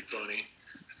was pretty funny.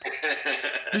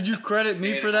 Did you credit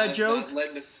me for that joke?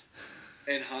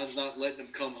 And Han's not letting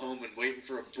him come home and waiting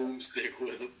for a boomstick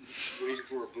with him. Waiting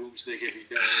for a boomstick if he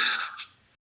does.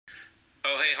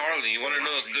 Oh, hey, Harley, you want to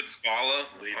know a good follow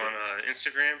on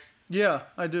Instagram? Yeah,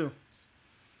 I do.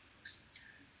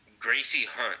 Gracie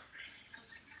Hunt.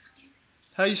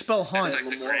 How you spell Hunt? That's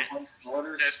like Hunt's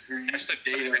daughter. That's the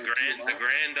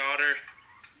granddaughter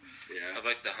of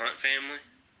like the Hunt family.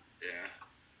 Yeah.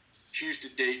 She used to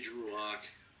date Drew Lock.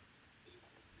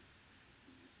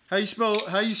 How you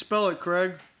spell it,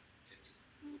 Craig?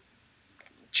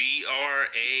 Gracie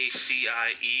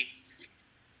Hunt.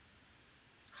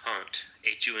 Hunt.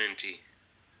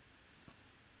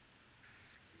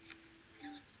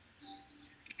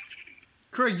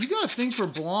 Craig, you got a thing for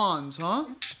blondes, huh?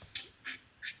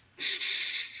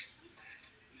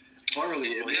 Harley,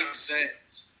 it makes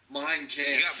sense. Mine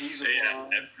can't. He's a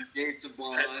blonde. Gates a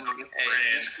blonde.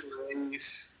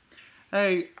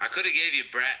 Hey. I could have gave you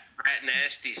Brat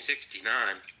Nasty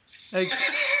 69. Hey.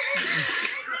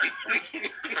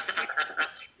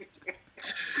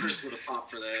 Chris would have popped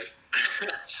for that.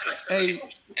 Hey.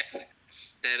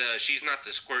 That she's not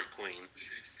the squirt queen.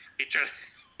 He tried.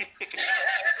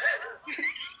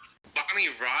 Bonnie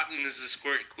Rotten is the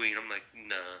squirt queen. I'm like,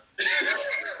 nah.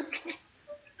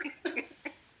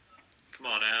 Come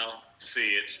on, Al.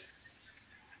 See it.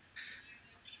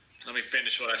 Let me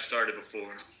finish what I started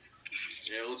before.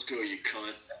 Yeah, let's go, you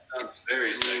cunt.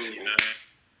 Very sexual.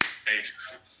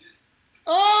 Nice.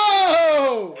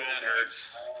 Oh! Boy, that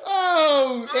hurts.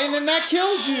 Oh! And then that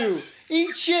kills you.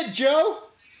 Eat shit, Joe.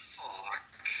 Fuck.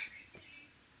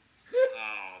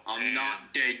 Oh, I'm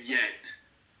not dead yet.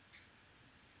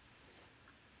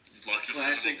 Lucky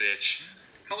Classic. son of a bitch.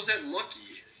 How was that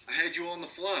lucky? I had you on the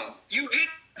flow. You hit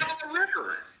it on the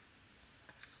river.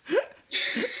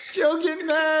 Joe getting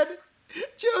mad.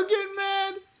 Joe getting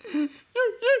mad. You hit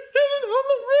it on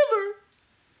the river.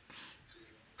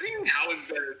 What do you mean, how is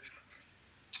that?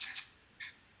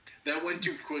 That went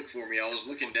too quick for me. I was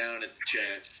looking down at the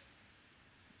chat.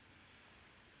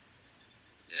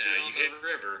 Yeah, you hit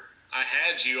river. I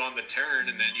had you on the turn,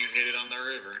 and then you hit it on the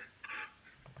river.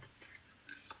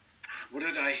 What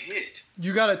did I hit?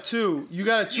 You got a 2. You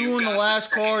got a 2 on the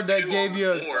last card that gave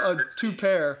you a 2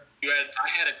 pair. I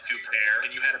had a 2 pair,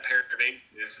 and you had a pair of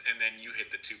aces, and then you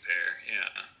hit the 2 pair.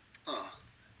 Yeah. Huh.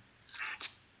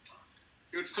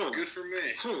 Good for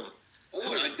me. Oh,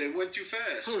 they went too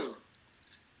fast.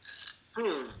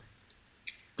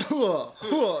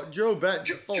 Joe bet.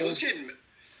 Joe's getting.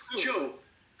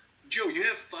 Joe, you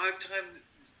have 5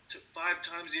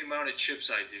 times the amount of chips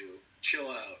I do. Chill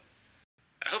out.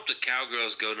 I hope the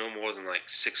Cowgirls go no more than like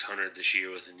 600 this year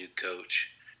with a new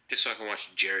coach, just so I can watch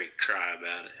Jerry cry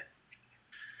about it.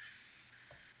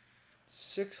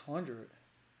 600.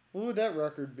 What would that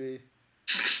record be?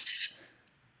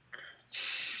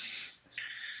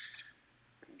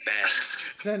 Bad.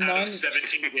 Is that Out 9? of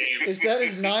 17 games. Is that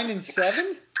his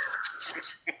 9-7?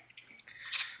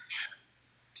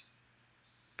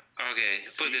 Okay,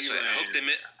 put it this way.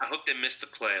 I hope they miss the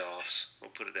playoffs.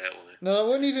 We'll put it that way. No, that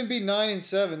wouldn't even be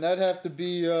 9-7. That'd have to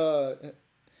be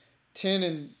 10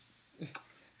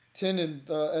 and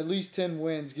at least 10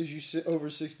 wins gives you over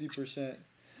 60%.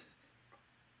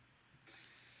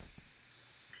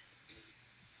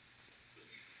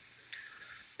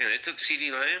 And they took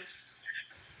CeeDee Lamb.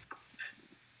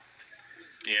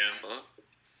 Yeah. Well,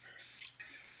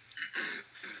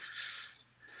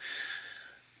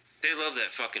 they love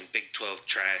that fucking Big 12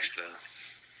 trash, though.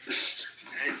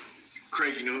 Hey,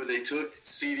 Craig, you know who they took?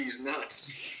 CD's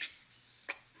nuts.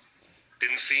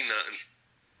 Didn't see nothing.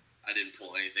 I didn't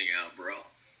pull anything out, bro.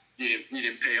 You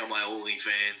didn't pay on my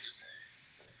OnlyFans.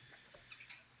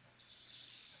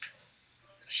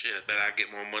 Shit, I bet I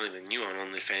get more money than you on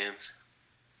OnlyFans.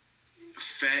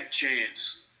 Fat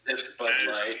chance. That's Bud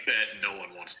Light. That no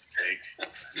one wants to take.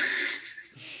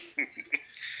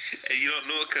 Hey, you don't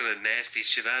know what kind of nasty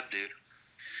shit I do.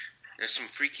 There's some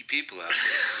freaky people out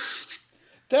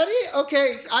there.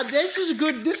 This is a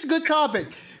good topic.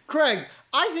 Craig,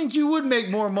 I think you would make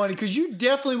more money because you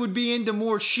definitely would be into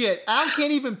more shit. Al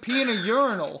can't even pee in a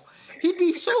urinal. He'd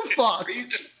be so fucked.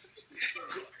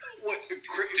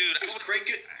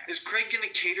 Is Craig going to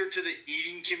cater to the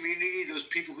eating community? Those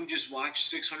people who just watch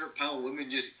 600-pound women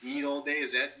just eat all day?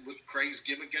 Is that what Craig's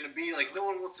gimmick going to be? Like, no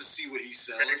one wants to see what he's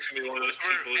selling. Craig's going to be one of those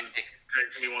people who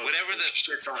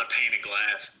shits on a pane of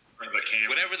glass in front of a camera.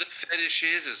 Whatever the fetish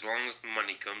is, as long as the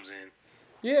money comes in.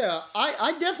 Yeah,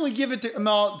 I definitely give it to.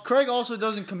 Well, Craig also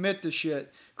doesn't commit to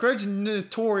shit. Craig's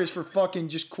notorious for fucking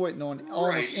just quitting on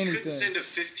almost Right, you anything. couldn't send a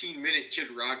 15-minute Kid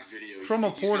Rock video. From You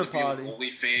a think he's gonna porta be on potty.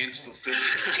 OnlyFans fulfilling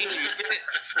 15-minute?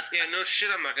 Yeah, no shit.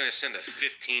 I'm not gonna send a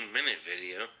 15-minute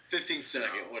video.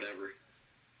 15-second, whatever.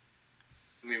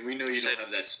 I mean, we know you don't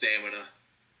have that stamina.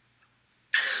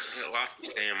 I got lots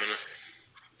of stamina.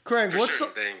 Craig, For what's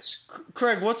certain the things.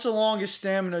 Craig? What's the longest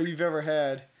stamina you've ever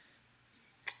had?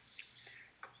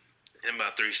 In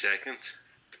about 3 seconds.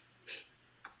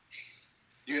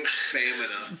 You have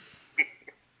stamina.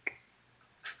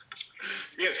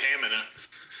 He has Hamina.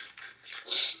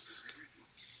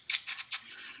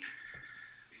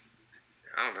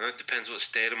 I don't know. It depends what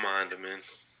state of mind I'm in.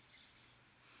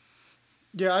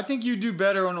 Yeah, I think you do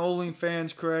better on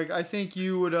OnlyFans, Craig. I think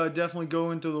you would definitely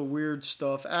go into the weird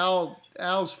stuff.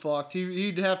 Al's fucked.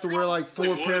 He'd have to wear like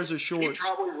 4 pairs of He shorts.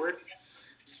 probably would.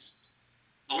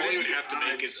 All What he are would the have to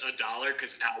make is odds? $1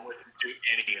 because Al wouldn't do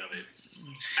any of it.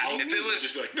 Al If it would was-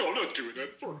 just be like, no, I'm not doing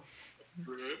that for.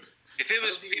 If it I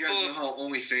was don't think you guys know people, how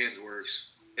OnlyFans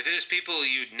works. if it was people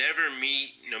you'd never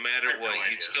meet, no matter I have no what,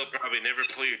 idea. you'd still probably never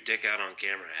pull your dick out on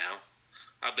camera, Al.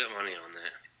 I'll bet money on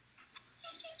that.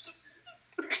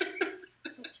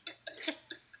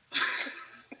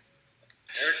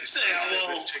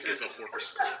 This chick is a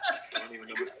horse. I don't even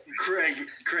know.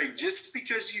 Craig, just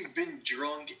because you've been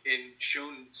drunk and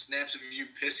shown snaps of you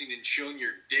pissing and shown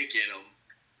your dick in them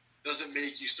doesn't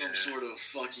make you some sort of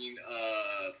fucking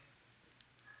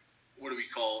what do we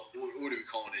call it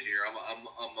here?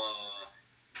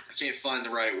 I can't find the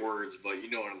right words, but you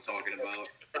know what I'm talking about.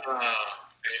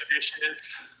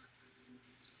 Exhibitionist.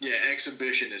 Yeah,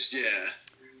 exhibitionist. Yeah.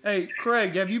 Hey,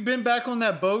 Craig, have you been back on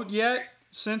that boat yet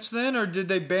since then, or did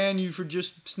they ban you for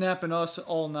just snapping us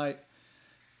all night?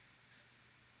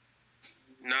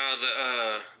 No,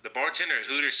 the bartender at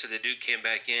Hooters said the dude came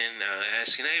back in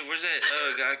asking, "Hey, where's that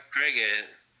guy Craig at?"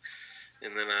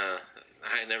 And then I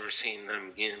had never seen them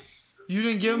again. You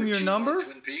didn't give him your Cheating on number?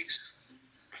 Twin Peaks.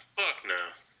 Fuck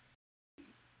no.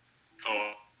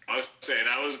 Oh, I was saying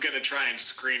I was gonna try and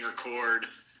screen record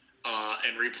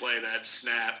and replay that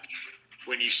snap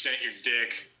when you sent your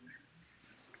dick,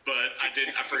 but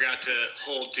I forgot to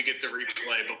hold to get the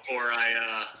replay before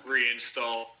I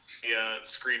reinstall the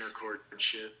screen record and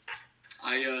shit.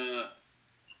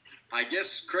 I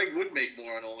guess Craig would make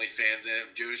more on OnlyFans than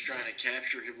if Joe's trying to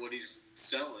capture what he's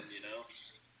selling, you know?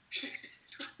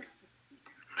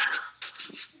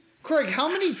 Craig, how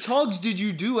many tugs did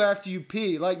you do after you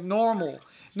pee? Like normal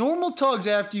tugs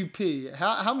after you pee.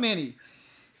 How many?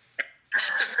 I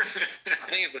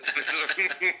think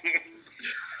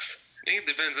it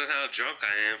depends on how drunk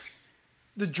I am.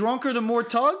 The drunker, the more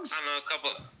tugs? I don't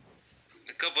know,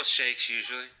 a couple shakes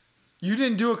usually. You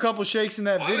didn't do a couple shakes in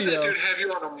that Why video. would that dude have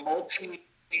you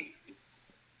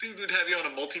on a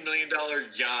multi-million-dollar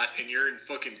yacht and you're in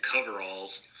fucking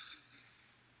coveralls?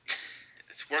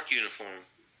 It's work uniform.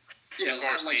 Yeah,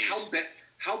 Smart like team.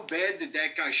 how bad did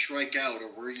that guy strike out, or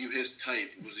were you his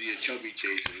type? Was he a chubby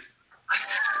chaser?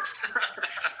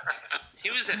 He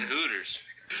was at Hooters.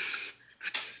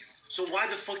 So why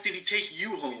the fuck did he take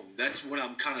you home? That's what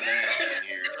I'm kind of asking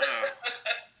here.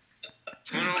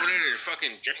 Went over there to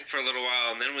fucking drink for a little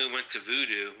while, and then we went to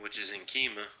Voodoo, which is in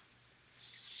Kemah.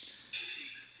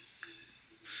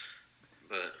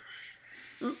 But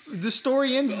The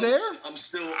story ends there? I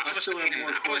still have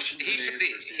more questions He than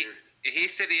answers here.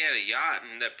 said he had a yacht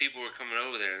and that people were coming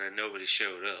over there, and then nobody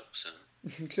showed up. So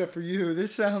Except for you.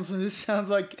 This sounds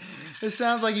like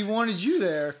he wanted you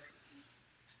there.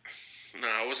 no,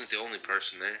 I wasn't the only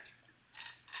person there.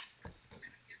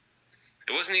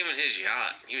 It wasn't even his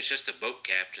yacht. He was just a boat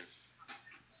captain.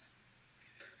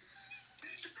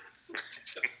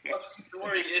 What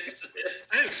story is this?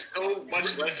 That is so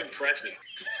much less impressive.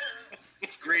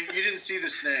 Great, you didn't see the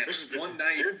snaps. One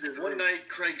night,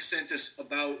 Craig sent us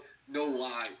about, no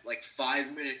lie, like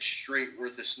 5 minutes straight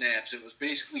worth of snaps. It was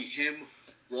basically him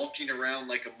walking around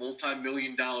like a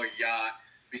multi-million-dollar yacht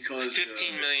because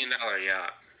 $15 million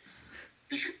yacht.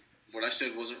 what I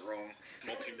said wasn't wrong.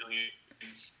 Multi-million.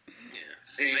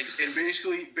 Yeah. And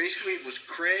basically it was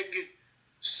Craig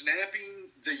snapping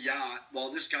the yacht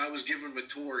while this guy was giving him a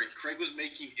tour, and Craig was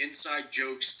making inside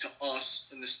jokes to us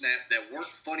in the snap that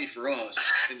weren't funny for us,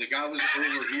 and the guy was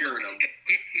overhearing them,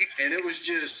 and it was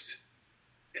just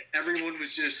everyone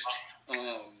was just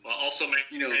Well, also,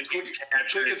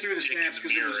 clicking through the snaps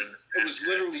because it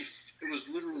was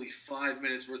literally 5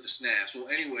 minutes worth of snaps. Well,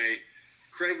 anyway,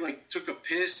 Craig took a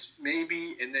piss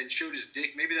maybe and then showed his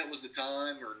dick. Maybe that was the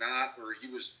time or not, or he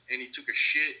took a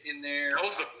shit in there. That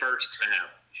was the first snap.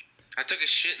 I took a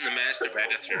shit in the master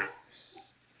bathroom.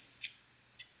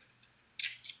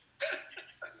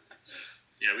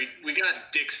 Yeah, we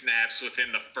got dick snaps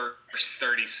within the first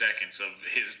 30 seconds of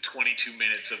his 22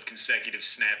 minutes of consecutive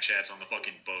Snapchats on the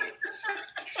fucking boat.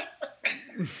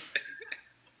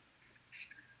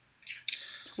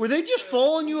 Were they just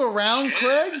following you around,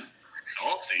 Craig?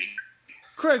 Salty.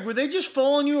 Craig, were they just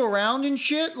following you around and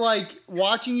shit? Like,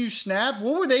 watching you snap?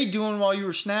 What were they doing while you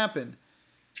were snapping?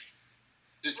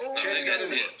 Chen's got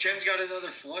another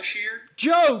flush here?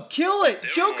 Joe, kill it!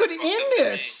 Joe could end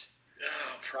this!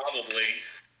 Probably.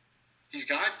 He's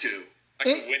got to. I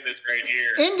can win this right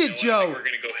here. End it, Joe. I think we're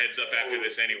going to go heads up after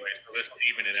this anyway, so let's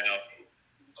even it out.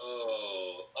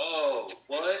 Oh,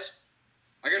 what?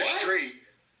 I got What? a straight.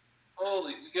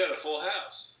 Holy, we got a full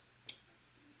house.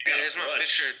 Hey, there's my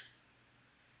picture.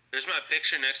 There's my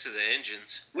picture next to the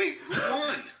engines. Wait, who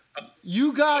won?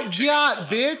 You got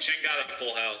bitch! Chen got a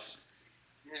full house.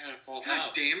 We had a full God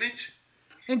house. damn it.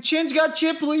 And Chen's got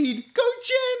chip lead. Go,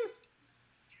 Chen!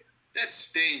 That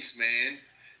stinks, man.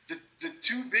 The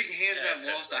two big hands Yeah,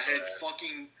 I lost, I had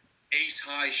fucking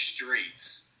ace-high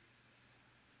straights.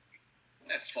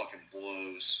 That fucking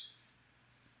blows.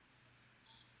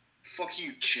 Fuck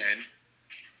you, Chen.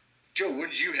 Joe, what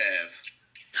did you have?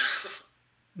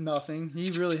 Nothing. He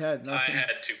really had I nothing.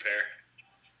 had 2 pair.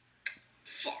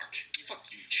 Fuck. Fuck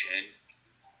you, Chen.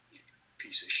 You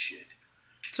piece of shit.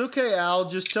 It's okay, Al.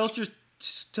 Just tilt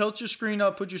your screen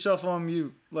up. Put yourself on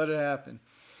mute. Let it happen.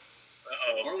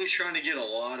 Uh-oh. Harley's trying to get a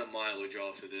lot of mileage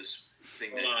off of this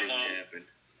thing that didn't happen.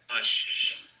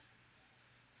 Shh.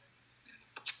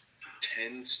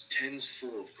 Tens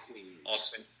full of queens.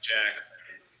 Austin, Jack.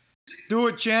 Do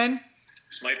it, Chen.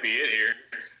 This might be it here.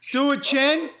 Do it,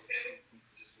 Chen.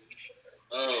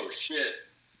 Oh, shit.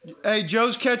 Hey,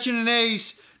 Joe's catching an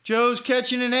ace. Joe's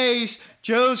catching an ace.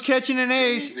 Joe's catching an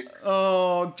ace.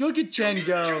 Oh, look at Chen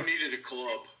Joe go. needed a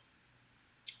club.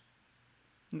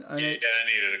 Yeah, I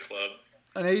needed a club.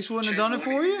 An ace wouldn't have done it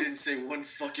for He you? didn't say one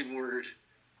fucking word.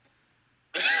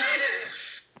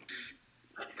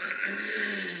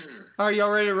 All right,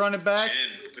 y'all ready to run it back?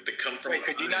 Chen with the come from Wait,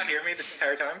 could you not hear me this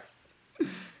entire time?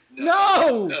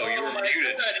 No! No, you were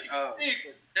muted. Oh.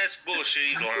 That's bullshit.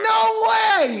 He's lying.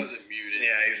 No He way! wasn't muted.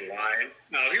 Yeah, he's lying.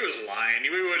 No, he was lying.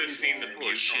 We would have seen the mute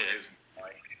on his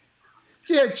mic.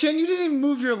 Yeah, Chen, you didn't even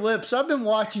move your lips. I've been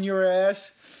watching your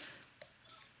ass.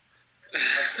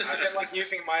 I've been like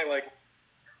using my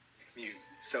mute.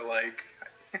 So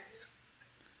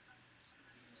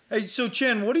Hey, so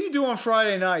Chen, what do you do on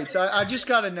Friday nights? I just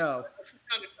got to know.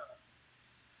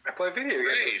 I play video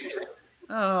games. Great.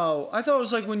 Oh, I thought it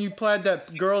was like when you played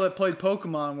that girl that played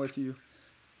Pokemon with you.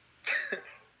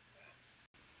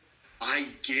 I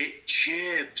get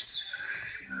chips.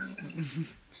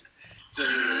 So,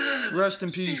 Rest in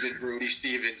peace. Stephen Brody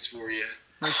Stevens for you.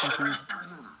 Rest in peace.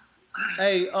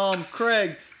 Hey,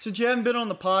 Craig, since you haven't been on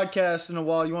the podcast in a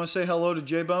while, you want to say hello to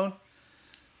J-Bone?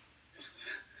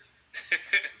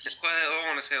 Well, I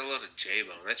want to say hello to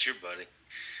J-Bone. That's your buddy.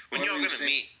 When What y'all were you gonna saying?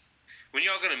 meet? When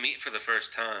y'all gonna meet for the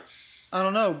first time? I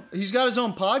don't know. He's got his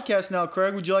own podcast now,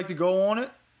 Craig. Would you like to go on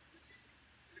it?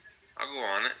 I'll go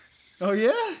on it. Oh,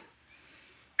 yeah?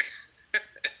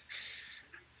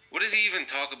 What does he even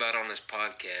talk about on this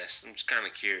podcast? I'm just kind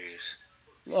of curious.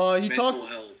 He Mental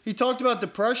health. He talked about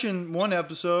depression one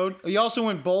episode. He also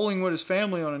went bowling with his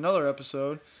family on another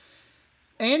episode.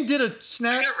 And did a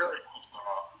snap.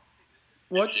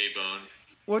 What? J-Bone.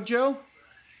 What, Joe?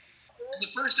 In the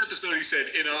first episode, he said,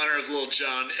 in honor of Lil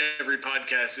Jon, every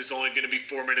podcast is only going to be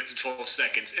 4 minutes and 12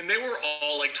 seconds. And they were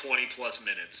all like 20 plus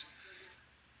minutes.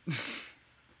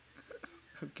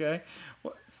 Okay.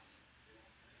 What?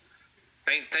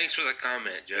 Thanks for the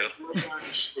comment, Joe.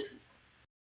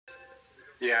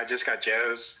 Yeah, I just got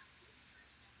Joe's.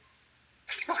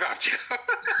 Fuck off, Joe.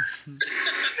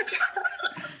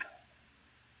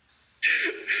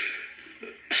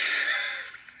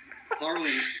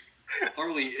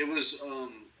 Harley, it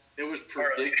was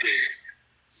predicted.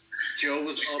 Joe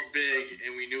was up big,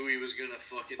 and we knew he was gonna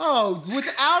fucking. Oh,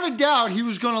 without a doubt, he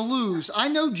was going to lose. I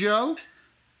know Joe.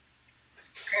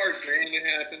 It's cards, man. It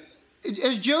happens.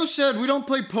 As Joe said, we don't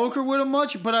play poker with him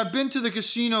much, but I've been to the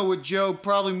casino with Joe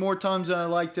probably more times than I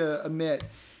like to admit.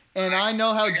 And I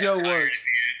know how Joe works.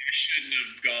 I shouldn't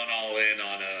have gone all in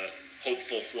on a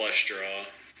hopeful flush draw.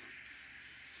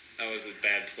 That was a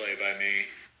bad play by me.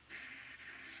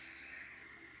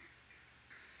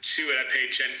 See what I paid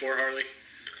Chen for, Harley?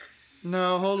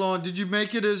 No, hold on. Did you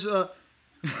make it as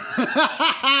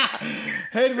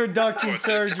head reduction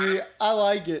surgery? I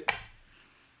like it.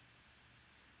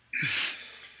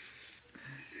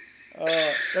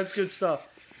 That's good stuff.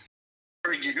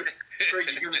 Craig, you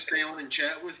gonna stay on and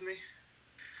chat with me?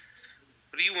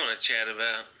 What do you want to chat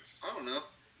about? I don't know.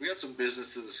 We got some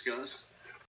business to discuss.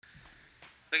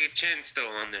 Look at Chen still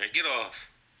on there. Get off.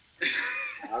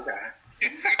 Okay.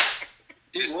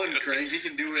 He won, Craig. He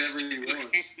can do whatever he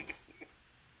wants.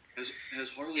 Has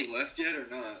Harley left yet or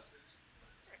not?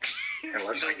 He's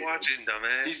not watching,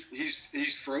 dumbass.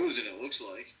 He's frozen. It looks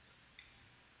like.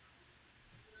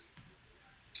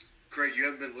 Craig, you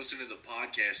haven't been listening to the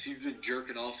podcast. He's been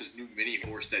jerking off his new mini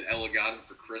horse that Ella got him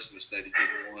for Christmas that he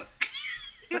didn't want.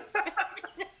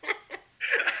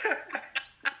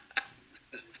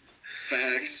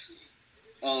 Facts.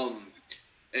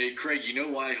 Hey, Craig, you know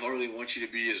why Harley wants you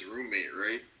to be his roommate,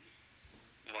 right?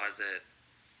 Why is that?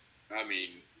 I mean,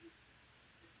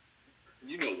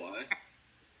 you know why.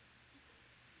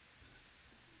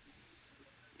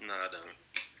 No, I don't.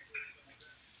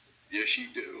 Yes, you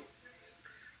do.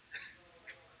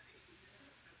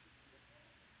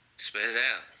 Spit it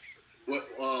out. What?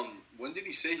 When did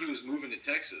he say he was moving to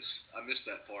Texas? I missed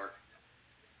that part.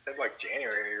 It's like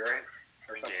January, right?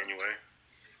 Or something. January.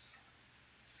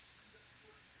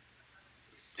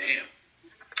 Damn.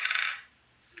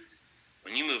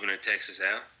 When you moving to Texas,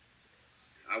 Al?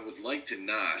 I would like to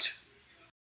not.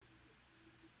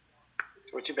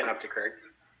 So what you been up to, Craig?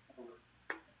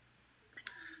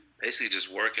 Basically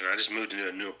just working. I just moved into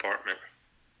a new apartment.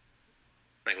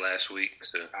 Like last week,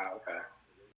 so. Oh, okay.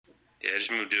 Yeah, I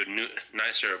just moved to a new,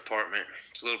 nicer apartment.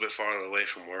 It's a little bit farther away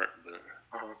from work, but.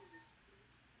 Uh-huh.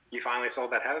 You finally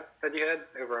sold that house that you had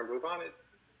over on Blue Bonnet?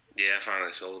 Yeah, I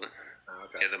finally sold it. Oh,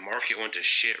 okay. Yeah, the market went to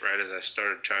shit right as I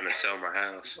started trying to sell my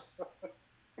house.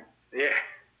 Yeah.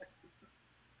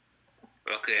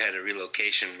 Luckily, I had a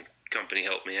relocation company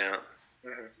help me out.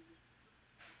 Mm-hmm.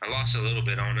 I lost a little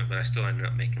bit on it, but I still ended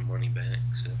up making money back.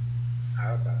 So.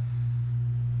 Oh, okay.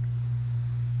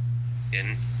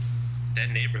 And that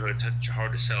neighborhood's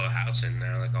hard to sell a house in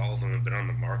now. Like all of them have been on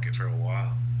the market for a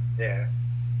while. Yeah.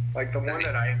 Like the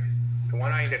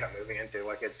one I ended up moving into,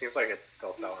 like it seems like it's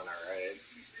still selling alright.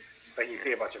 Like you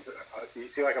see a bunch of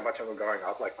them going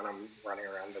up, like when I'm running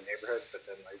around the neighborhood, but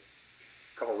then like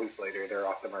a couple weeks later they're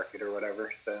off the market or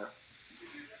whatever. So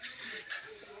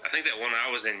I think that one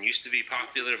I was in used to be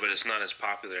popular, but it's not as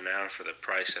popular now for the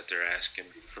price that they're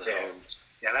asking for the homes.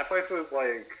 Yeah, that place was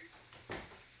like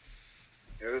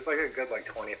it was like a good like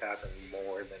 20,000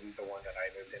 more than the one that I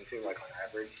moved into, like on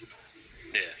average.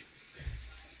 Yeah.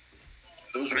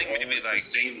 Those are all maybe like the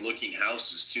same looking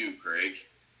houses too, Craig.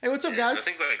 Hey, what's up, guys? I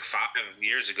think like 5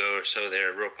 years ago or so they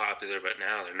were real popular, but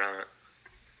now they're not.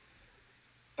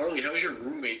 Harley, how's your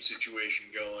roommate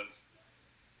situation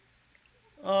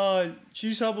going?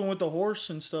 She's helping with the horse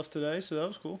and stuff today, so that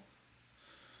was cool.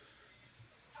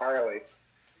 Harley,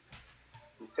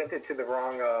 you sent it to the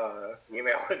wrong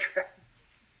email address.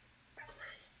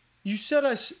 You said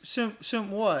I sent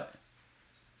what?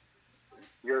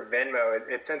 Your Venmo.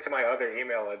 It's sent to my other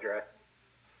email address.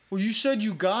 Well, you said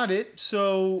you got it,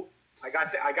 so I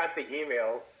got the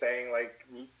email saying like,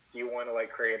 do you want to like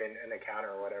create an account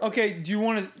or whatever? okay. Do you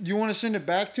want to send it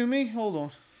back to me? Hold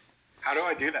on. How do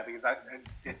I do that? Because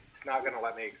it's not gonna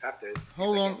let me accept it.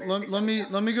 Hold on. Let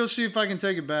me go see if I can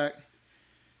take it back.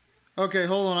 Okay,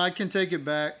 hold on. I can take it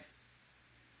back.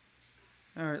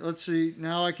 All right. Let's see.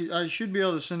 Now I should be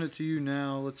able to send it to you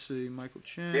now. Let's see, Michael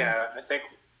Chen. Yeah, I think.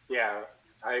 Yeah,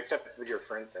 I accepted your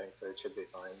friend thing, so it should be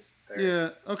fine. There. Yeah.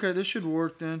 Okay. This should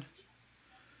work then.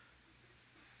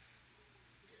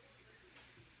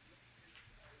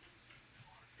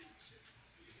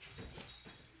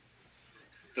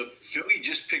 The Philly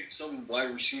just picked some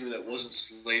wide receiver that wasn't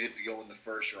slated to go in the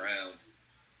first round.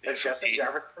 Has Justin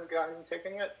Jefferson gotten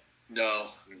taken yet? No.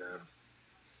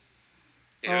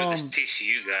 Yeah, this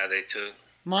TCU guy they took.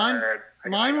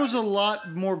 Mine was a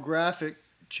lot more graphic,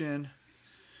 Chin.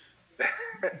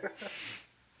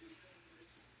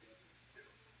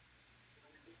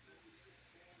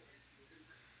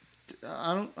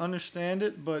 I don't understand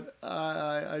it, but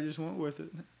I just went with it.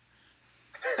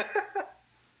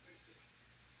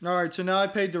 All right, so now I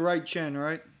paid the right Chen,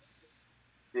 right?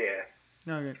 Yeah.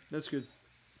 Okay, that's good.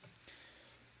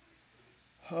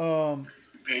 You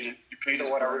paid So his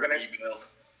what are we gonna? email.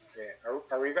 Yeah.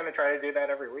 Are we gonna try to do that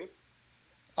every week?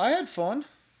 I had fun.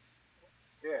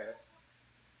 Yeah.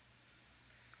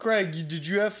 Craig, did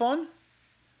you have fun?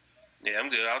 Yeah, I'm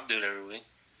good. I'll do it every week.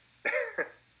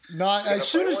 Not as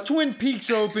soon as Twin Peaks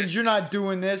opens, you're not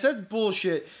doing this. That's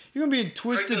bullshit. You're gonna be in Craig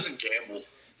Twisted. doesn't gamble.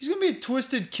 He's gonna be in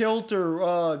Twisted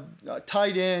Kilter,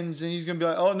 tight ends, and he's gonna be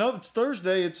like, "Oh no, it's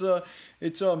Thursday. It's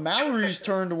Mallory's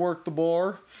turn to work the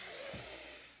bar."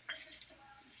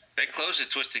 They closed the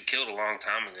Twisted Kilt a long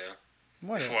time ago.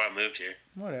 Whatever. Before I moved here.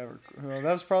 Whatever. Well,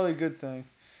 that's probably a good thing.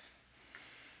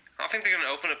 I don't think they're gonna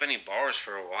open up any bars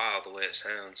for a while. The way it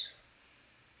sounds.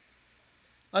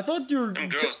 I thought you were.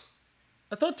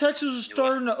 I thought Texas was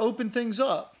starting to open things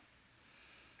up.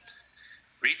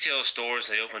 Retail stores,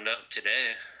 they opened up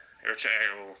today, or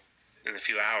well, in a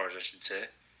few hours, I should say.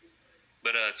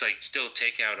 But it's like still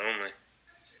takeout only.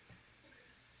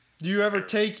 Do you ever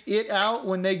take it out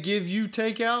when they give you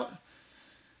takeout?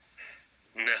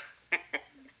 No.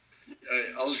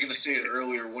 I was going to say it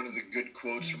earlier. One of the good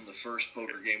quotes from the first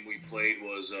poker game we played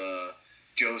was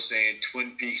Joe saying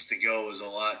Twin Peaks to go is a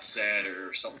lot sadder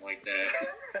or something like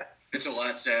that. It's a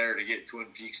lot sadder to get Twin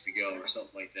Peaks to go or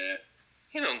something like that.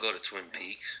 You don't go to Twin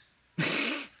Peaks.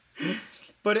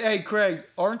 But hey, Craig,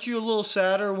 aren't you a little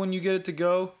sadder when you get it to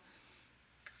go?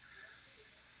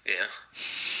 Yeah.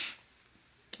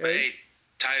 But hey,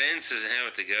 tight ends doesn't have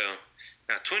it to go.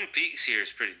 Now, Twin Peaks here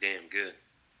is pretty damn good.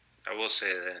 I will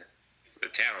say that. The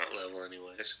talent level,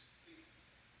 anyways.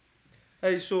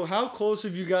 Hey, so how close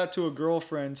have you got to a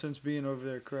girlfriend since being over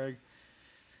there, Craig?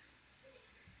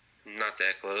 Not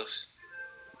that close.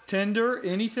 Tinder,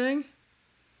 anything?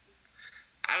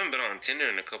 I haven't been on Tinder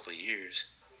in a couple of years.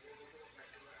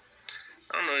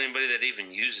 I don't know anybody that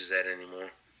even uses that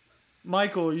anymore.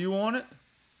 Michael, are you on it?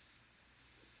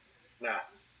 No,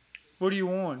 What are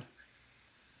you on?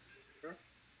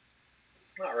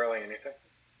 not really anything.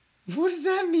 What does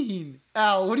that mean?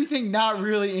 Al, what do you think not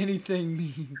really anything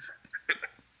means?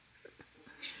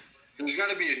 There's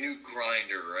got to be a new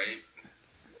grinder, right?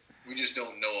 We just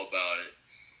don't know about it.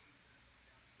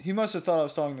 He must have thought I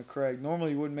was talking to Craig.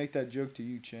 Normally he wouldn't make that joke to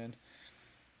you, Chen.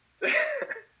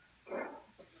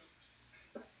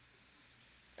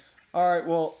 All right,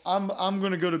 well, I'm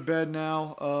gonna go to bed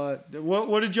now.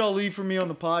 What did y'all leave for me on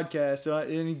the podcast?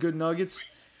 Any good nuggets?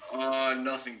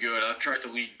 Nothing good. I tried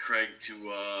to lead Craig to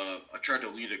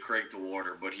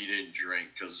water, but he didn't drink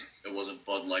because it wasn't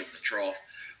Bud Light in the trough.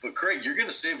 But Craig, you're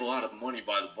gonna save a lot of money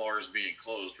by the bars being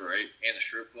closed, right? And the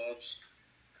strip clubs.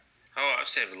 Oh, I've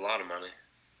saved a lot of money.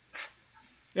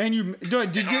 And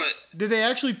did they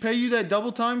actually pay you that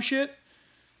double time shit?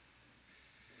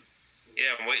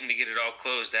 Yeah, I'm waiting to get it all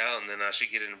closed out, and then I should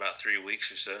get it in about 3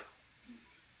 weeks or so.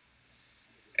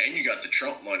 And you got the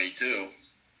Trump money too.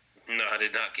 No, I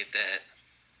did not get that.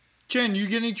 Chen, you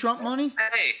get any Trump money?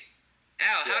 Hey,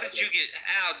 Al,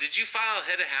 did you file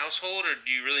head of household, or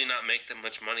do you really not make that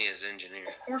much money as engineer?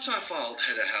 Of course I filed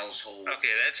head of household.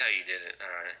 Okay, that's how you did it. All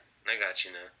right, I got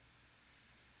you now.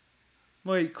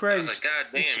 Wait, Craig, I was like, God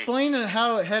damn. explain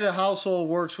how a head of household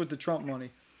works with the Trump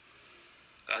money.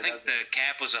 I think the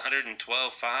cap was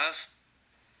 112.5.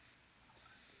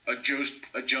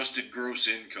 Adjusted gross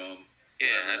income. Yeah,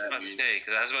 I was about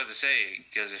to say,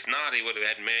 because if not, he would have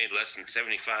had made less than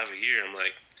 75 a year. I'm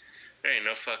like, there ain't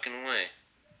no fucking way.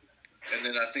 And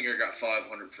then I think I got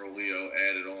 500 for Leo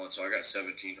added on, so I got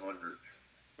 1,700.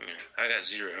 Yeah, I got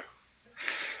 0.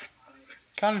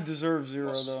 Kind of deserves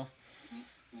 0 though.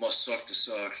 Must suck to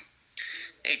suck.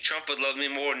 Hey, Trump would love me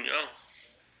more than you.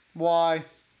 Why?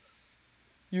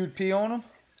 You'd pee on him?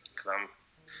 Because I'm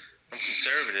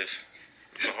conservative.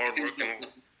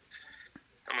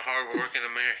 I'm a hard-working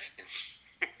American.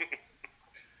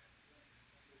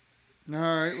 All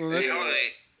right, well, that's...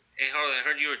 Hey, Harley, I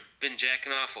heard you been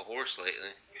jacking off a horse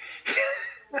lately.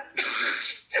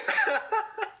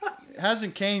 It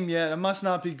hasn't came yet. I must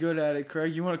not be good at it,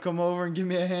 Craig. You want to come over and give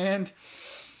me a hand?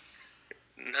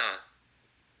 No.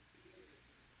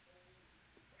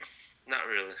 Not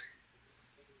really.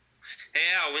 Hey,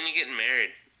 Al, when you getting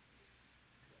married?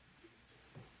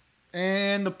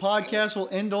 And the podcast will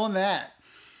end on that.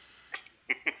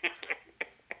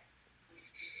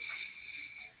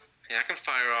 Yeah, I can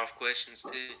fire off questions,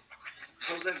 too.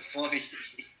 How's that funny?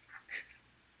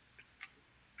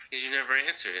 Because you never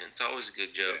answer it. It's always a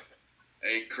good joke.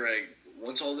 Hey, Craig,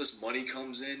 once all this money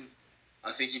comes in,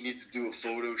 I think you need to do a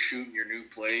photo shoot in your new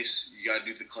place. You got to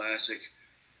do the classic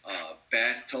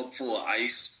bathtub full of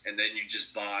ice, and then you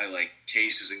just buy, like,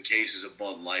 cases and cases of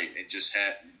Bud Light and just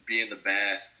be in the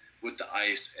bath with the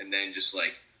ice, and then just,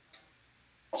 like,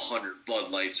 100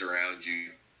 Bud Lights around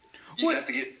you. You'd have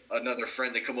to get another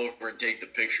friend to come over and take the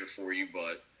picture for you,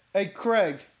 but... Hey,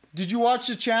 Craig, did you watch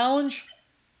the challenge?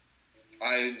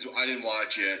 I didn't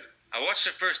watch it. I watched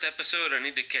the first episode. I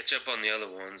need to catch up on the other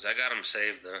ones. I got them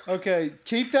saved, though. Okay,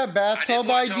 keep that bathtub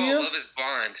I did watch idea. All Love is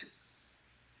Blind.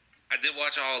 I did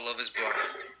watch All Love is Blind.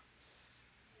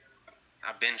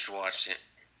 I binge watched it.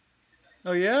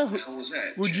 Oh yeah? What the hell was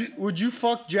that? Would you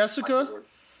fuck Jessica?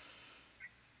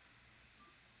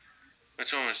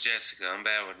 Which one was Jessica? I'm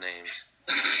bad with names.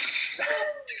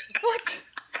 What?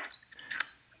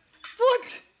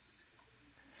 What?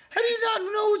 How do you not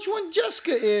know which one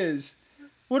Jessica is?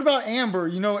 What about Amber?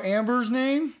 You know Amber's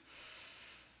name?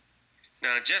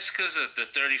 Now, Jessica's the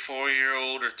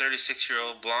 34-year-old or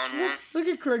 36-year-old blonde one. Look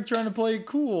at Craig trying to play it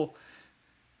cool.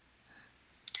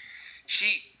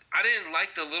 I didn't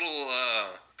like the little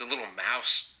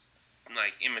mouse,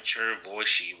 like, immature voice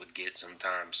she would get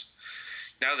sometimes.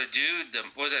 Now the dude, that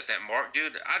Mark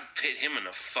dude? I'd pit him in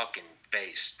the fucking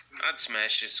face. I'd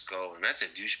smash his skull, and that's a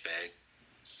douchebag.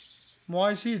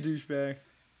 Why is he a douchebag?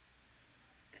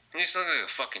 He just looks like a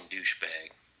fucking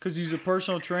douchebag. Because he's a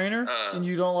personal trainer, and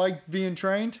you don't like being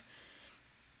trained?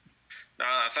 No,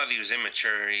 I thought he was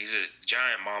immature. He's a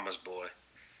giant mama's boy.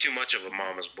 Too much of a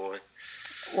mama's boy.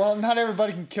 Well, not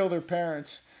everybody can kill their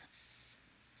parents.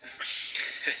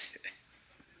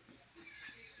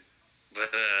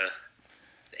 But,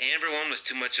 the Amber one was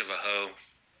too much of a hoe.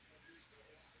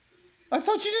 I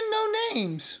thought you didn't know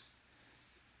names.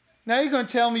 Now you're going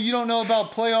to tell me you don't know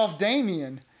about playoff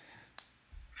Damien.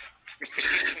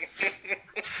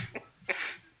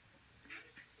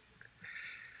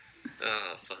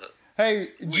 Oh, fuck. Hey,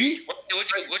 What'd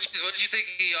you think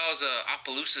of y'all's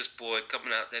Opelousas boy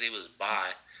coming out that he was bi?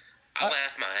 I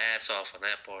laughed my ass off on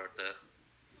that part, though.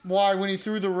 Why, when he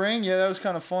threw the ring? Yeah, that was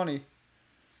kind of funny.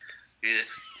 Yeah.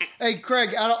 Hey,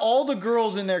 Craig, out of all the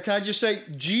girls in there, can I just say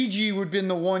Gigi would have been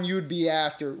the one you would be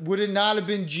after? Would it not have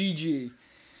been Gigi?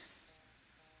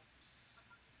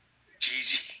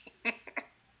 Gigi.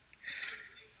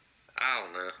 I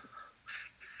don't know.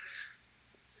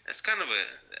 That's kind of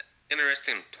a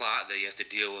interesting plot that you have to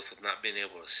deal with not being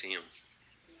able to see him.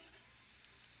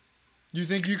 You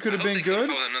think you could have been Come good?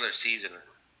 out with another season.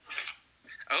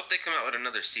 I hope they come out with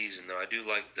another season, though. I do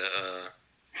like the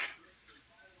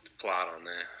plot on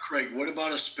that. Craig, what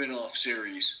about a spin-off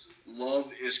series?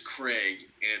 Love is Craig,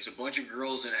 and it's a bunch of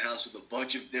girls in a house with a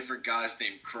bunch of different guys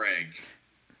named Craig.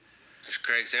 There's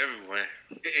Craigs everywhere.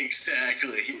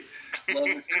 Exactly. Love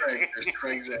is Craig. There's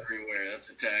Craigs everywhere. That's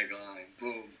the tagline.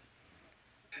 Boom.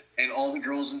 And all the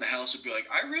girls in the house would be like,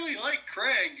 I really like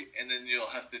Craig. And then you'll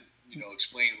have to,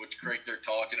 explain which Craig they're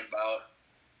talking about.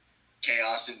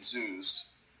 Chaos ensues.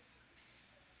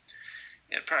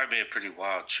 Yeah, it'd probably be a pretty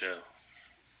wild show.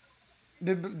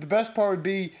 The best part would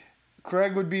be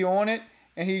Craig would be on it,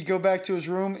 and he'd go back to his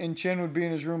room, and Chen would be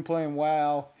in his room playing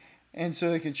WoW, and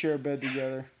so they could share a bed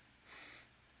together.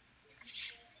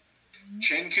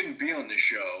 Chen couldn't be on the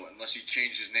show unless he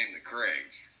changed his name to Craig.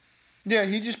 Yeah,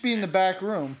 he'd just be in the back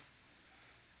room.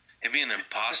 He'd be an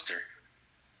imposter.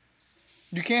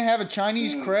 You can't have a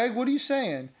Chinese Craig? What are you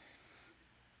saying?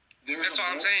 That's what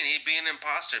I'm saying. He'd be an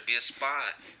imposter, be a spy.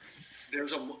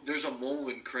 There's a mole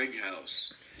in Craig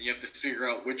House. You have to figure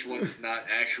out which one is not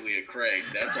actually a Craig.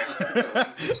 That's all.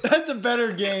 That's a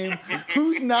better game.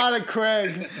 Who's not a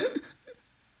Craig?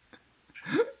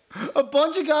 A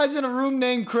bunch of guys in a room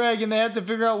named Craig, and they have to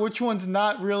figure out which one's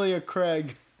not really a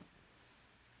Craig.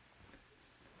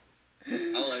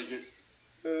 I like it.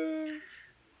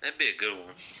 That'd be a good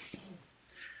one.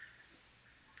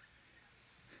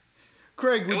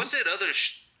 Craig, Hey, what's that other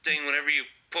thing whenever you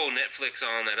pull Netflix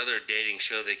on, that other dating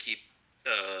show they keep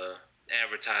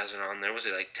advertising on there? Was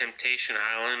it like Temptation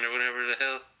Island or whatever the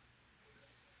hell?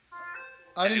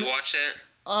 Have you watched that?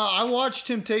 I watched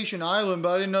Temptation Island,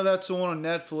 but I didn't know that's the one on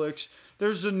Netflix.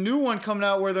 There's a new one coming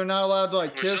out where they're not allowed to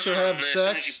kiss or have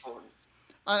sex.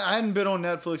 I hadn't been on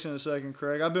Netflix in a second,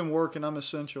 Craig. I've been working. I'm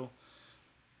essential.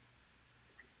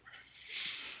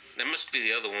 That must be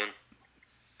the other one.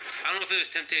 I don't know if it was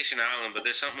Temptation Island, but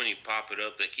there's something when you pop it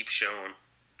up that keeps showing.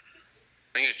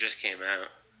 I think it just came out.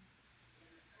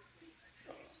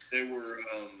 They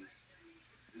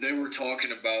were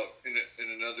talking about in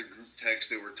another group text.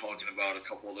 They were talking about a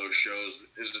couple of those shows.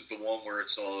 Is it the one where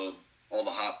it's all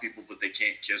the hot people, but they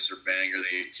can't kiss or bang, or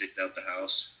they get kicked out the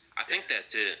house? I think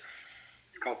that's it.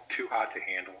 It's called Too Hot to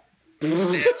Handle.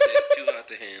 That's it. Too Hot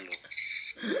to Handle.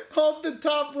 Off the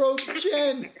top rope,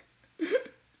 Chen.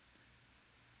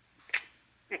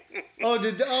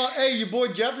 Hey, your boy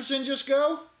Jefferson just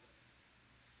go?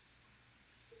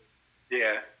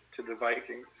 Yeah, to the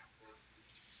Vikings.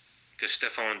 Because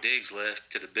Stephon Diggs left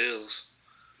to the Bills.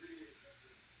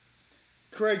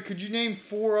 Craig, could you name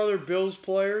 4 other Bills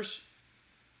players?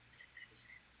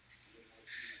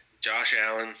 Josh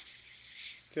Allen.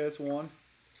 Okay, that's 1.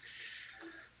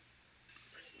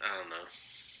 I don't know.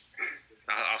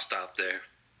 I'll stop there.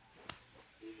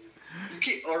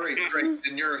 Okay, all right, Craig.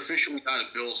 Then you're officially not a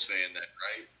Bills fan, then,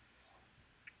 right?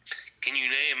 Can you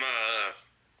name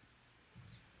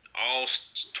all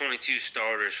 22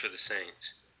 starters for the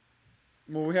Saints?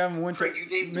 Well, we haven't went Craig, to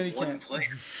you named one minicamp.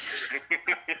 player.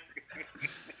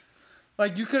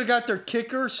 You could have got their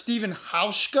kicker, Steven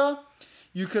Hauschka.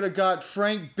 You could have got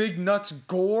Frank Big Nuts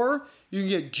Gore. You can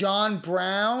get John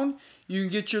Brown. You can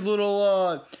get your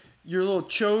little your little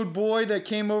chode boy that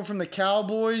came over from the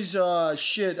Cowboys.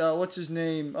 What's his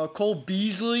name? Cole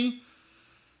Beasley.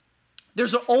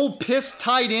 There's an old piss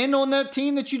tight end on that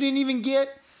team that you didn't even get.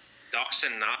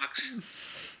 Dawson Knox.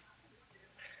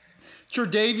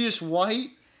 Tre'Davious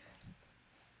White.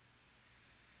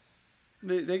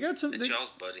 They got some.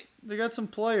 Y'all's buddy. They got some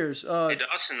players. Hey,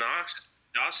 Dawson Knox.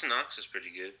 Dawson Knox is pretty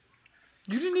good.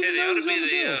 You didn't even Yeah, know they ought to he was on be the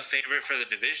the Bills. favorite for the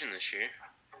division this year.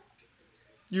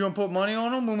 You gonna put money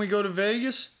on them when we go to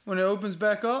Vegas when it opens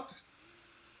back up?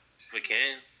 We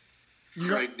can.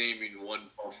 Craig naming one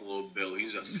Buffalo Bill.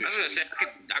 He's officially. I was gonna say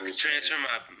I could transfer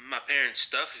my parents'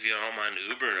 stuff if you don't mind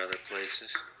Uber in other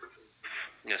places.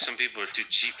 You know, some people are too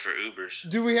cheap for Ubers.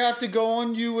 Do we have to go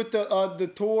on you with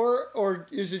the tour, or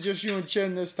is it just you and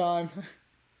Chen this time?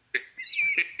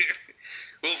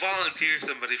 We'll volunteer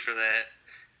somebody for that.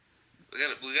 We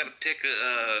gotta pick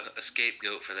a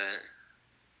scapegoat for that.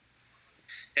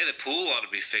 Hey, the pool ought to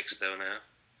be fixed though now.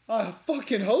 I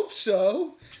fucking hope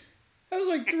so. That was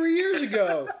like 3 years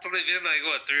ago. Well, they've been like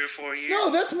what, 3 or 4 years?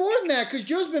 No, that's more than that, because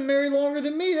Joe's been married longer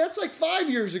than me. That's like 5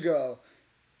 years ago.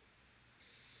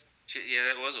 Shit, yeah,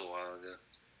 that was a while ago.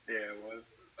 Yeah, it was.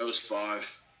 That was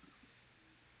 5.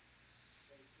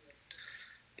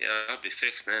 Yeah, it'll be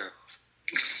fixed now.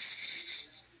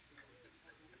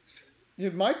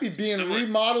 It might be being So what-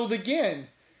 remodeled again.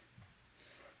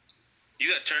 You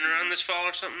got turnaround this fall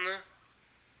or something though?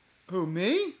 Who,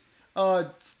 me?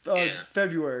 Yeah.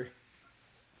 February.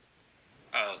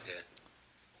 Oh, okay.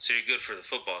 So you're good for the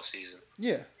football season.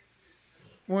 Yeah.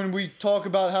 When we talk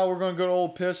about how we're going to go to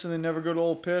Old Piss and then never go to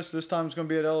Old Piss, this time it's going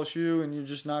to be at LSU and you're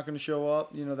just not going to show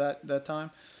up, you know, that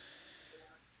time.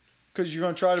 Because you're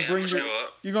going to try to bring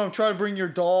you're going to try to bring your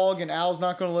dog, and Al's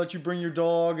not going to let you bring your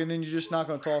dog, and then you're just not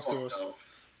going to talk to us. No.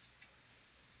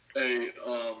 Hey,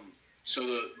 so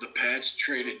the Pats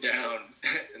traded down,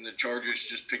 and the Chargers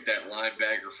just picked that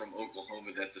linebacker from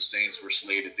Oklahoma that the Saints were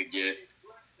slated to get.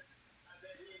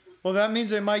 Well, that means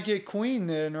they might get Queen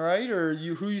then, right? Or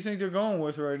who you think they're going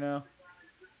with right now?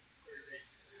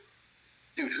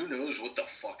 Dude, who knows what the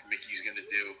fuck Mickey's gonna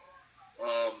do?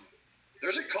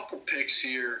 There's a couple picks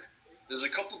here. There's a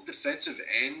couple defensive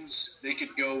ends they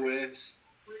could go with.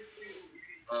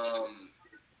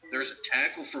 There's a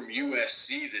tackle from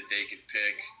USC that they could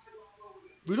pick.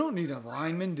 We don't need a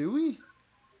lineman, do we?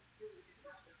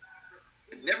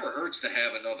 It never hurts to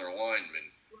have another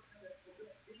lineman.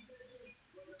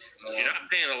 You're not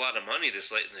paying a lot of money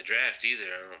this late in the draft either,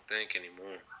 I don't think,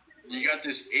 anymore. You got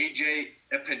this AJ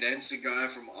Epinesa guy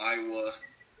from Iowa.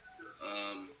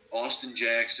 Austin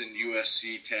Jackson,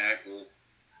 USC tackle.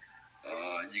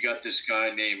 You got this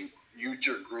guy named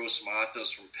Uter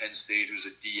Gross-Matos from Penn State, who's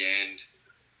a D-end.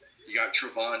 You got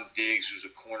Trevon Diggs, who's a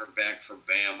cornerback for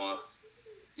Bama.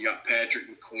 You got Patrick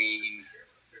McQueen,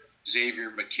 Xavier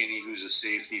McKinney, who's a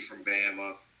safety from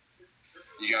Bama.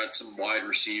 You got some wide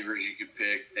receivers you could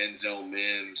pick: Denzel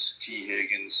Mims, T.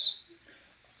 Higgins.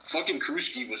 Fucking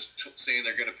Krusky was saying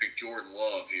they're going to pick Jordan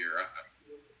Love here.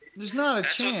 There's not a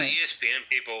That's chance. what the ESPN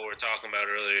people were talking about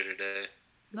earlier today.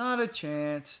 Not a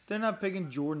chance. They're not picking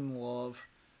Jordan Love.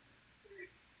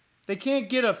 They can't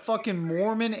get a fucking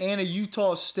Mormon and a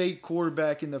Utah State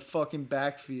quarterback in the fucking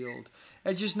backfield.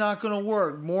 It's just not going to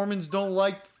work. Mormons don't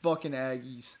like fucking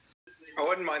Aggies. I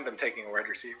wouldn't mind them taking a wide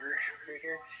receiver right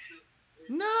here.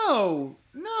 No.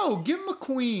 Give him a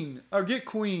Queen. Or get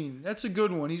Queen. That's a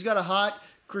good one. He's got a hot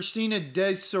Christina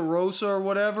De Sorosa or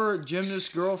whatever,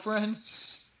 gymnast girlfriend.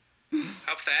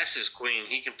 How fast is Queen?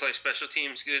 He can play special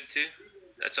teams good too?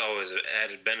 That's always an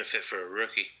added benefit for a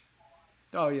rookie.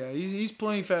 Oh, yeah. He's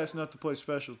plenty fast enough to play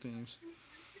special teams.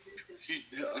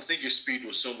 I think his speed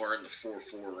was somewhere in the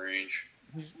 4.4 range.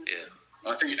 Yeah.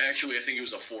 I think it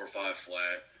was a 4.5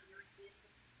 flat.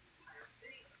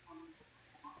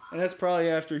 And that's probably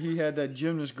after he had that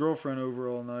gymnast girlfriend over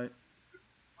all night.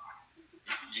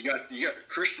 You got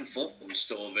Christian Fulton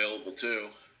still available too.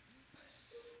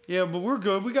 Yeah, but we're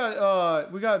good. We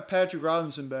got Patrick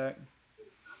Robinson back.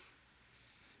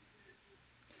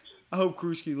 I hope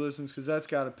Krusky listens, because that's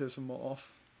got to piss him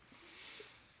off.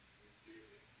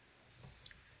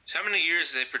 So how many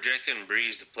years are they projecting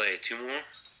Breeze to play? 2 more? Or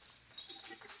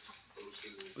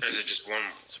is it just one?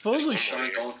 Supposedly, just one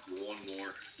more Signed year? on for one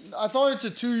more. I thought it's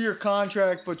a 2-year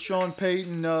contract, but Sean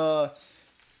Payton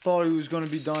thought he was going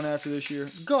to be done after this year.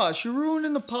 Gosh, you're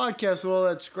ruining the podcast with all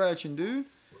that scratching, dude.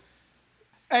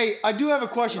 Hey, I do have a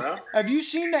question. Huh? Have you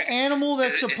seen the animal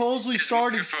that supposedly His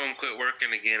started... microphone quit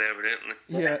working again, evidently.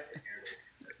 Yeah.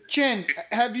 Chen,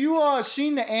 have you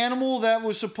seen the animal that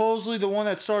was supposedly the one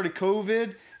that started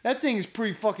COVID? That thing is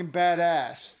pretty fucking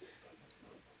badass.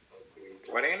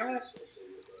 What animal?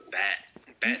 Bat.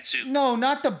 Bat suit. No,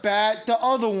 not the bat. The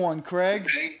other one, Craig.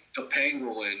 The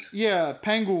pangolin. Yeah,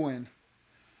 penguin.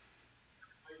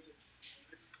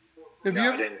 Have No, you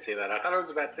I ever? didn't see that. I thought it was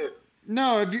a bat too.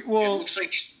 No, have you? Well, It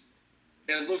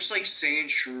looks like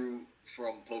Sandshrew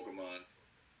from Pokemon.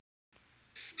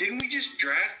 Didn't we just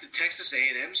draft the Texas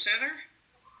A&M center?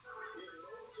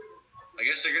 I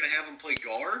guess they're gonna have him play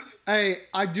guard. hey,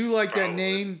 I do like that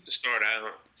name, To start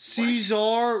out.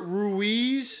 Cesar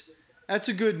Ruiz. That's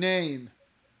a good name.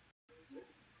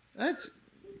 That's.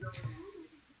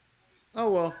 Oh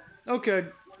well. Okay,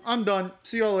 I'm done.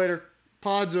 See y'all later.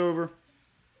 Pod's over.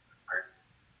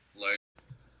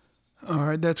 All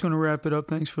right, that's going to wrap it up.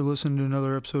 Thanks for listening to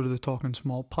another episode of the Talking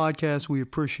Small podcast. We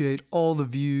appreciate all the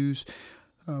views.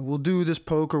 We'll do this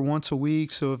poker once a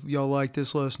week, so if y'all like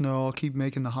this, let us know. I'll keep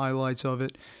making the highlights of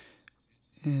it.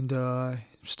 And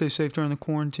stay safe during the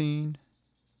quarantine.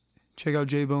 Check out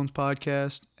J-Bone's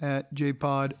podcast at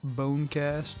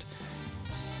JPodBonecast.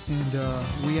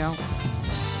 And we out.